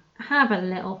 Have a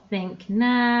little think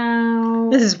now.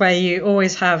 This is where you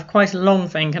always have quite a long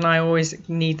think, and I always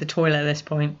need the toilet at this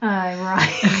point. Oh,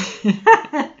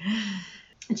 right.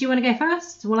 Do you want to go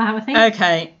first? Will I have a think?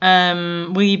 Okay.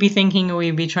 Will you be thinking, or will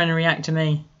you be trying to react to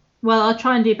me? Well, I'll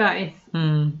try and do both.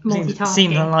 Multitasking.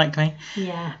 Seems unlikely.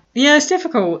 Yeah. Yeah, it's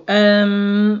difficult.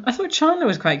 I thought Chandler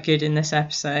was quite good in this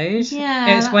episode.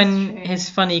 Yeah, it's when true. his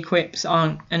funny quips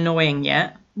aren't annoying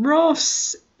yet.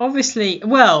 Ross, obviously,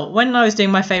 well, when I was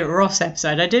doing my favourite Ross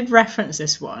episode, I did reference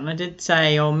this one. I did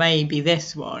say, or maybe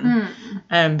this one,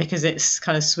 because it's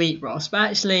kind of sweet Ross. But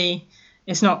actually,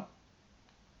 it's not.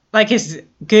 Like, it's a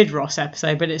good Ross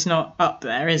episode, but it's not up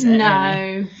there, is it? No.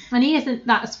 Really? And he isn't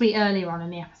that sweet earlier on in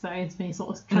the episodes when he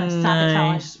sort of trying to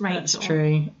sabotage Rachel. That's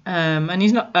true. And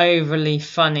he's not overly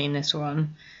funny in this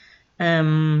one.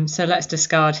 So let's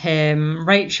discard him.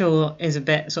 Rachel is a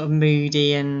bit sort of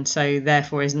moody, and so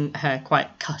therefore isn't her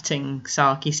quite cutting,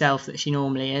 sarky self that she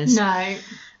normally is. No.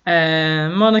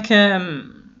 Monica,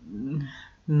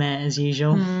 meh as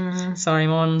usual. Sorry,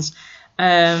 Mons.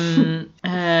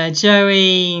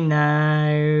 Joey,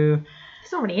 no.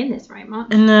 He's not really in this very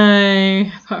much. No,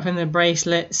 apart from the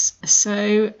bracelets.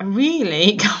 So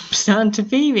really, it comes down to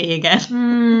Phoebe again.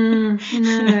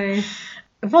 No.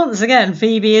 Once again,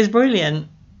 Phoebe is brilliant.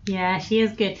 Yeah, she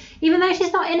is good. Even though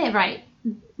she's not in it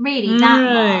really that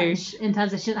much in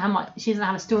terms of she doesn't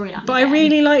have a storyline. But I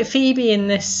really like Phoebe in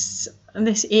this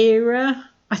era.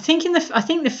 I think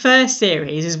the first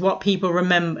series is what people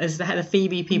remember, as the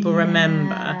Phoebe people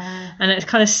remember, and it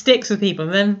kind of sticks with people.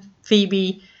 And then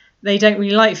Phoebe, they don't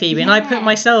really like Phoebe, and I put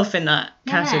myself in that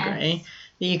category.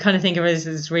 You kind of think of her as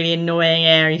this really annoying,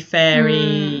 airy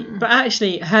fairy, but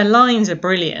actually her lines are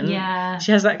brilliant. Yeah,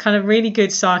 she has that kind of really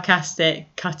good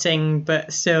sarcastic cutting,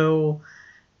 but still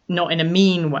not in a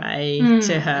mean way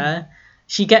to her.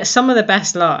 She gets some of the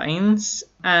best lines,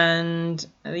 and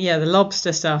the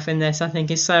lobster stuff in this I think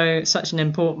is such an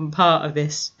important part of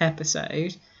this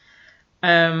episode.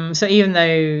 So even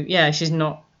though she's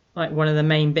not like one of the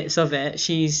main bits of it,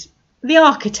 she's the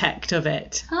architect of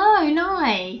it. Oh,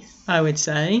 nice. I would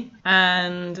say,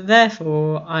 and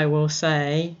therefore I will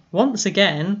say once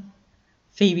again,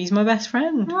 Phoebe's my best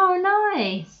friend. Oh,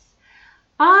 nice.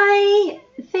 I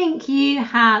think you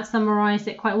have summarised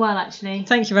it quite well, actually.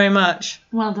 Thank you very much.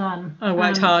 Well done. I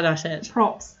worked hard at it.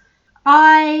 Props.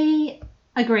 I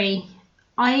agree.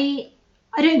 I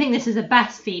don't think this is the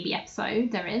best Phoebe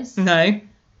episode there is. No.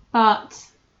 But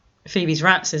Phoebe's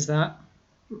Rats is that.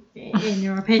 In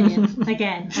your opinion.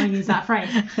 Again, I'll use that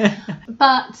phrase.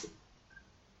 But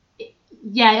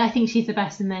I think she's the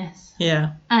best in this.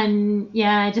 Yeah. And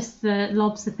just the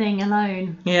lobster thing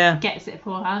alone gets it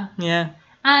for her. Yeah.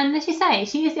 And as you say,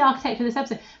 she is the architect of this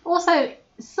episode. But also,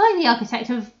 slightly the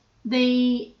architect of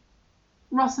the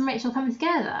Ross and Rachel coming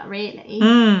together, really.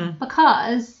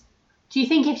 Because do you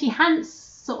think if she hadn't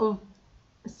sort of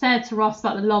said to Ross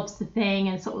about the lobster thing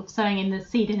and sort of sowing in the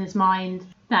seed in his mind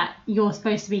that you're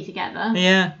supposed to be together,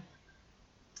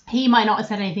 he might not have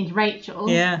said anything to Rachel.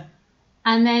 Yeah.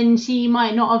 And then she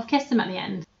might not have kissed him at the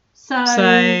end.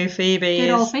 So Phoebe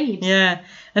good old Phoebe. Yeah.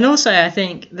 And also I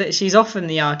think that she's often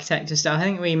the architect of stuff. I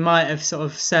think we might have sort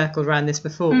of circled around this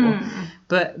before.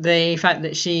 But the fact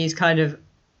that she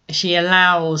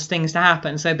allows things to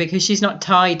happen. So because she's not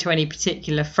tied to any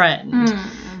particular friend,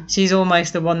 she's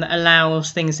almost the one that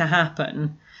allows things to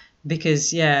happen. Because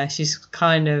she's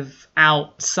kind of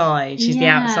outside. She's the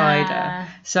outsider.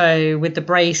 So with the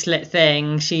bracelet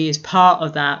thing, she is part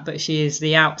of that, but she is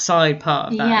the outside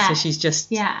part of that. So she's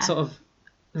just sort of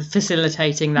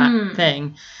facilitating that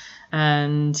thing.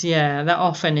 And that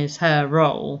often is her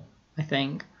role, I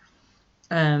think.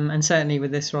 And certainly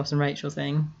with this Ross and Rachel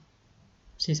thing,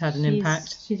 she's had an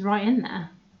impact. She's right in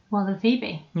there. Well done,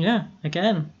 Phoebe. Yeah,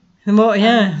 again. The more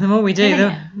we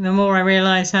do, the more I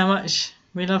realise how much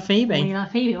we love Phoebe. We love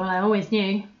Phoebe. Well, I always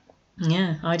knew.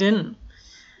 Yeah, I didn't.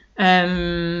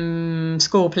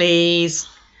 Score, please.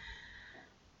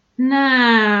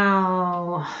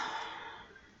 Now,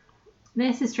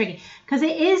 this is tricky because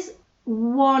it is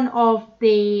one of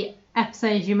the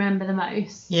episodes you remember the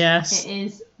most. Yes. It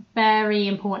is a very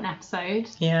important episode.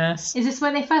 Yes. Is this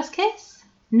where they first kiss?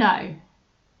 No.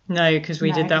 No, because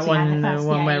we did that one in the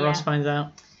one where Ross finds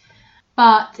out.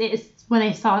 But it's when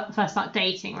they first start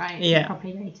dating, right? Yeah.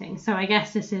 Properly dating. So I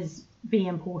guess this is be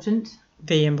important.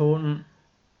 Be important.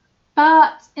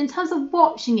 But in terms of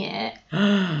watching it,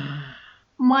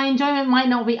 my enjoyment might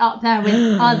not be up there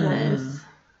with others.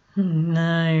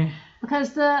 No.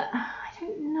 Because I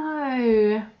don't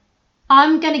know.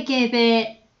 I'm going to give it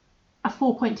a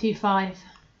 4.25.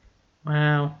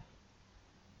 Wow.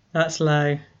 That's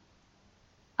low.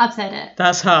 I've said it.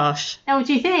 That's harsh. Oh, what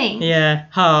do you think? Yeah,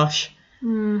 harsh.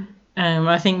 Mm.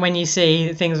 I think when you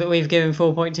see things that we've given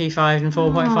 4.25 and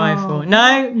 4.54.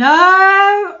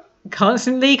 No!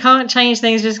 Constantly can't change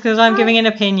things just because I'm giving an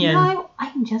opinion. No,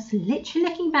 I'm just literally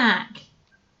looking back.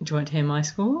 Do you want to hear my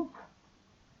score?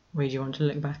 Or do you want to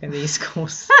look back at these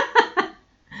scores?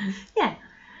 Yeah,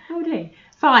 I will do.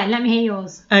 Fine, let me hear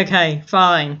yours. Okay,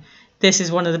 fine. This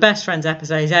is one of the best Friends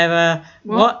episodes ever.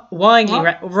 Widely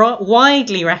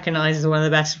recognised as one of the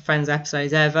best Friends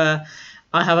episodes ever.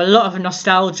 I have a lot of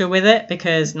nostalgia with it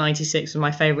because 96 was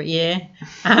my favourite year.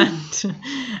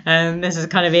 And this is the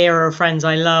kind of era of Friends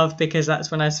I love because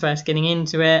that's when I was first getting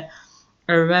into it.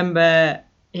 I remember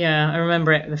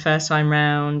it the first time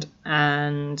round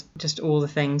and just all the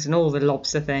things and all the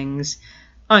lobster things.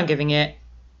 I'm giving it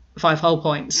 5 whole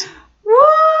points.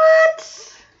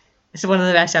 What? It's one of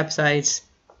the best episodes.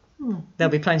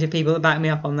 There'll be plenty of people that back me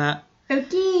up on that.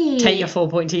 Okay. Take your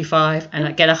 4.25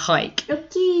 and get a hike.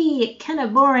 Okay. Kind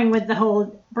of boring with the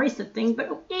whole bracelet thing, but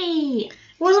okay. It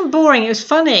wasn't boring. It was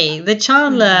funny.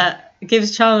 Chandler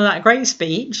gives Chandler that great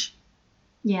speech.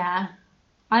 Yeah.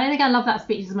 I don't think I love that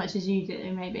speech as much as you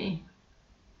do, maybe.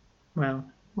 Well,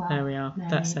 there we are. No.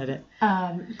 That said it.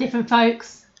 Different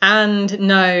folks. And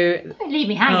no... Don't leave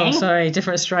me hanging. Oh, sorry.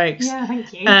 Different strokes. Yeah,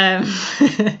 thank you.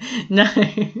 No.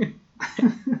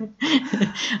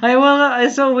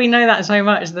 It's all we know that so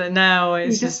much that now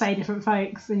it's you just say different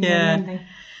folks. And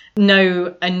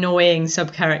no annoying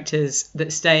sub-characters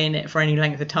that stay in it for any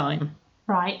length of time.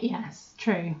 Right, yes,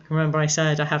 true. Remember I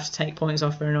said I have to take points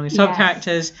off for annoying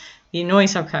sub-characters. The annoying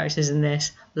sub-characters in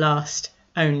this last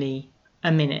only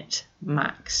a minute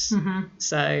max. Mm-hmm.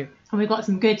 So... And we've got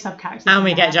some good sub-characters. And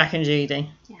we get Jack and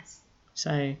Judy. Yes.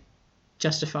 So,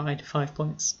 justified 5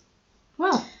 points.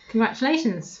 Well,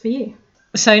 congratulations for you.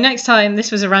 So next time, this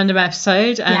was a random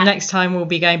episode, and next time we'll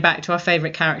be going back to our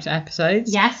favourite character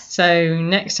episodes. Yes. So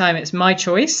next time it's my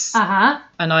choice. Uh-huh.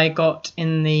 And I got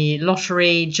in the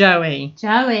lottery Joey.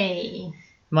 Joey.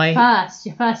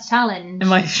 Your first challenge. And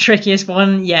my trickiest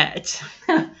one yet.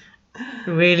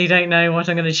 Really don't know what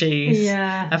I'm going to choose.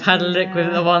 Yeah. I've had a look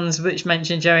with the ones which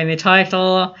mention Joey in the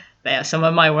title. They are some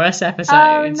of my worst episodes.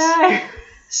 Oh no.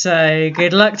 So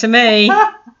good luck to me.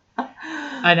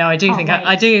 I know, I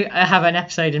do have an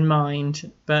episode in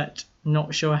mind, but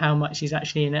not sure how much he's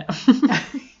actually in it.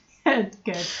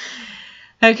 Good.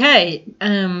 Okay,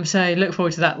 so look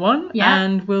forward to that one,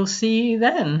 and we'll see you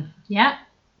then. Yeah,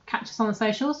 catch us on the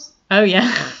socials. Oh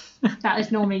yeah. That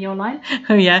is normally your line.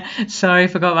 Oh yeah, sorry,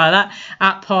 forgot about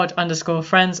that.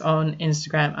 @pod_friends on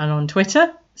Instagram and on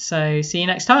Twitter. So see you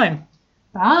next time.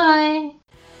 Bye.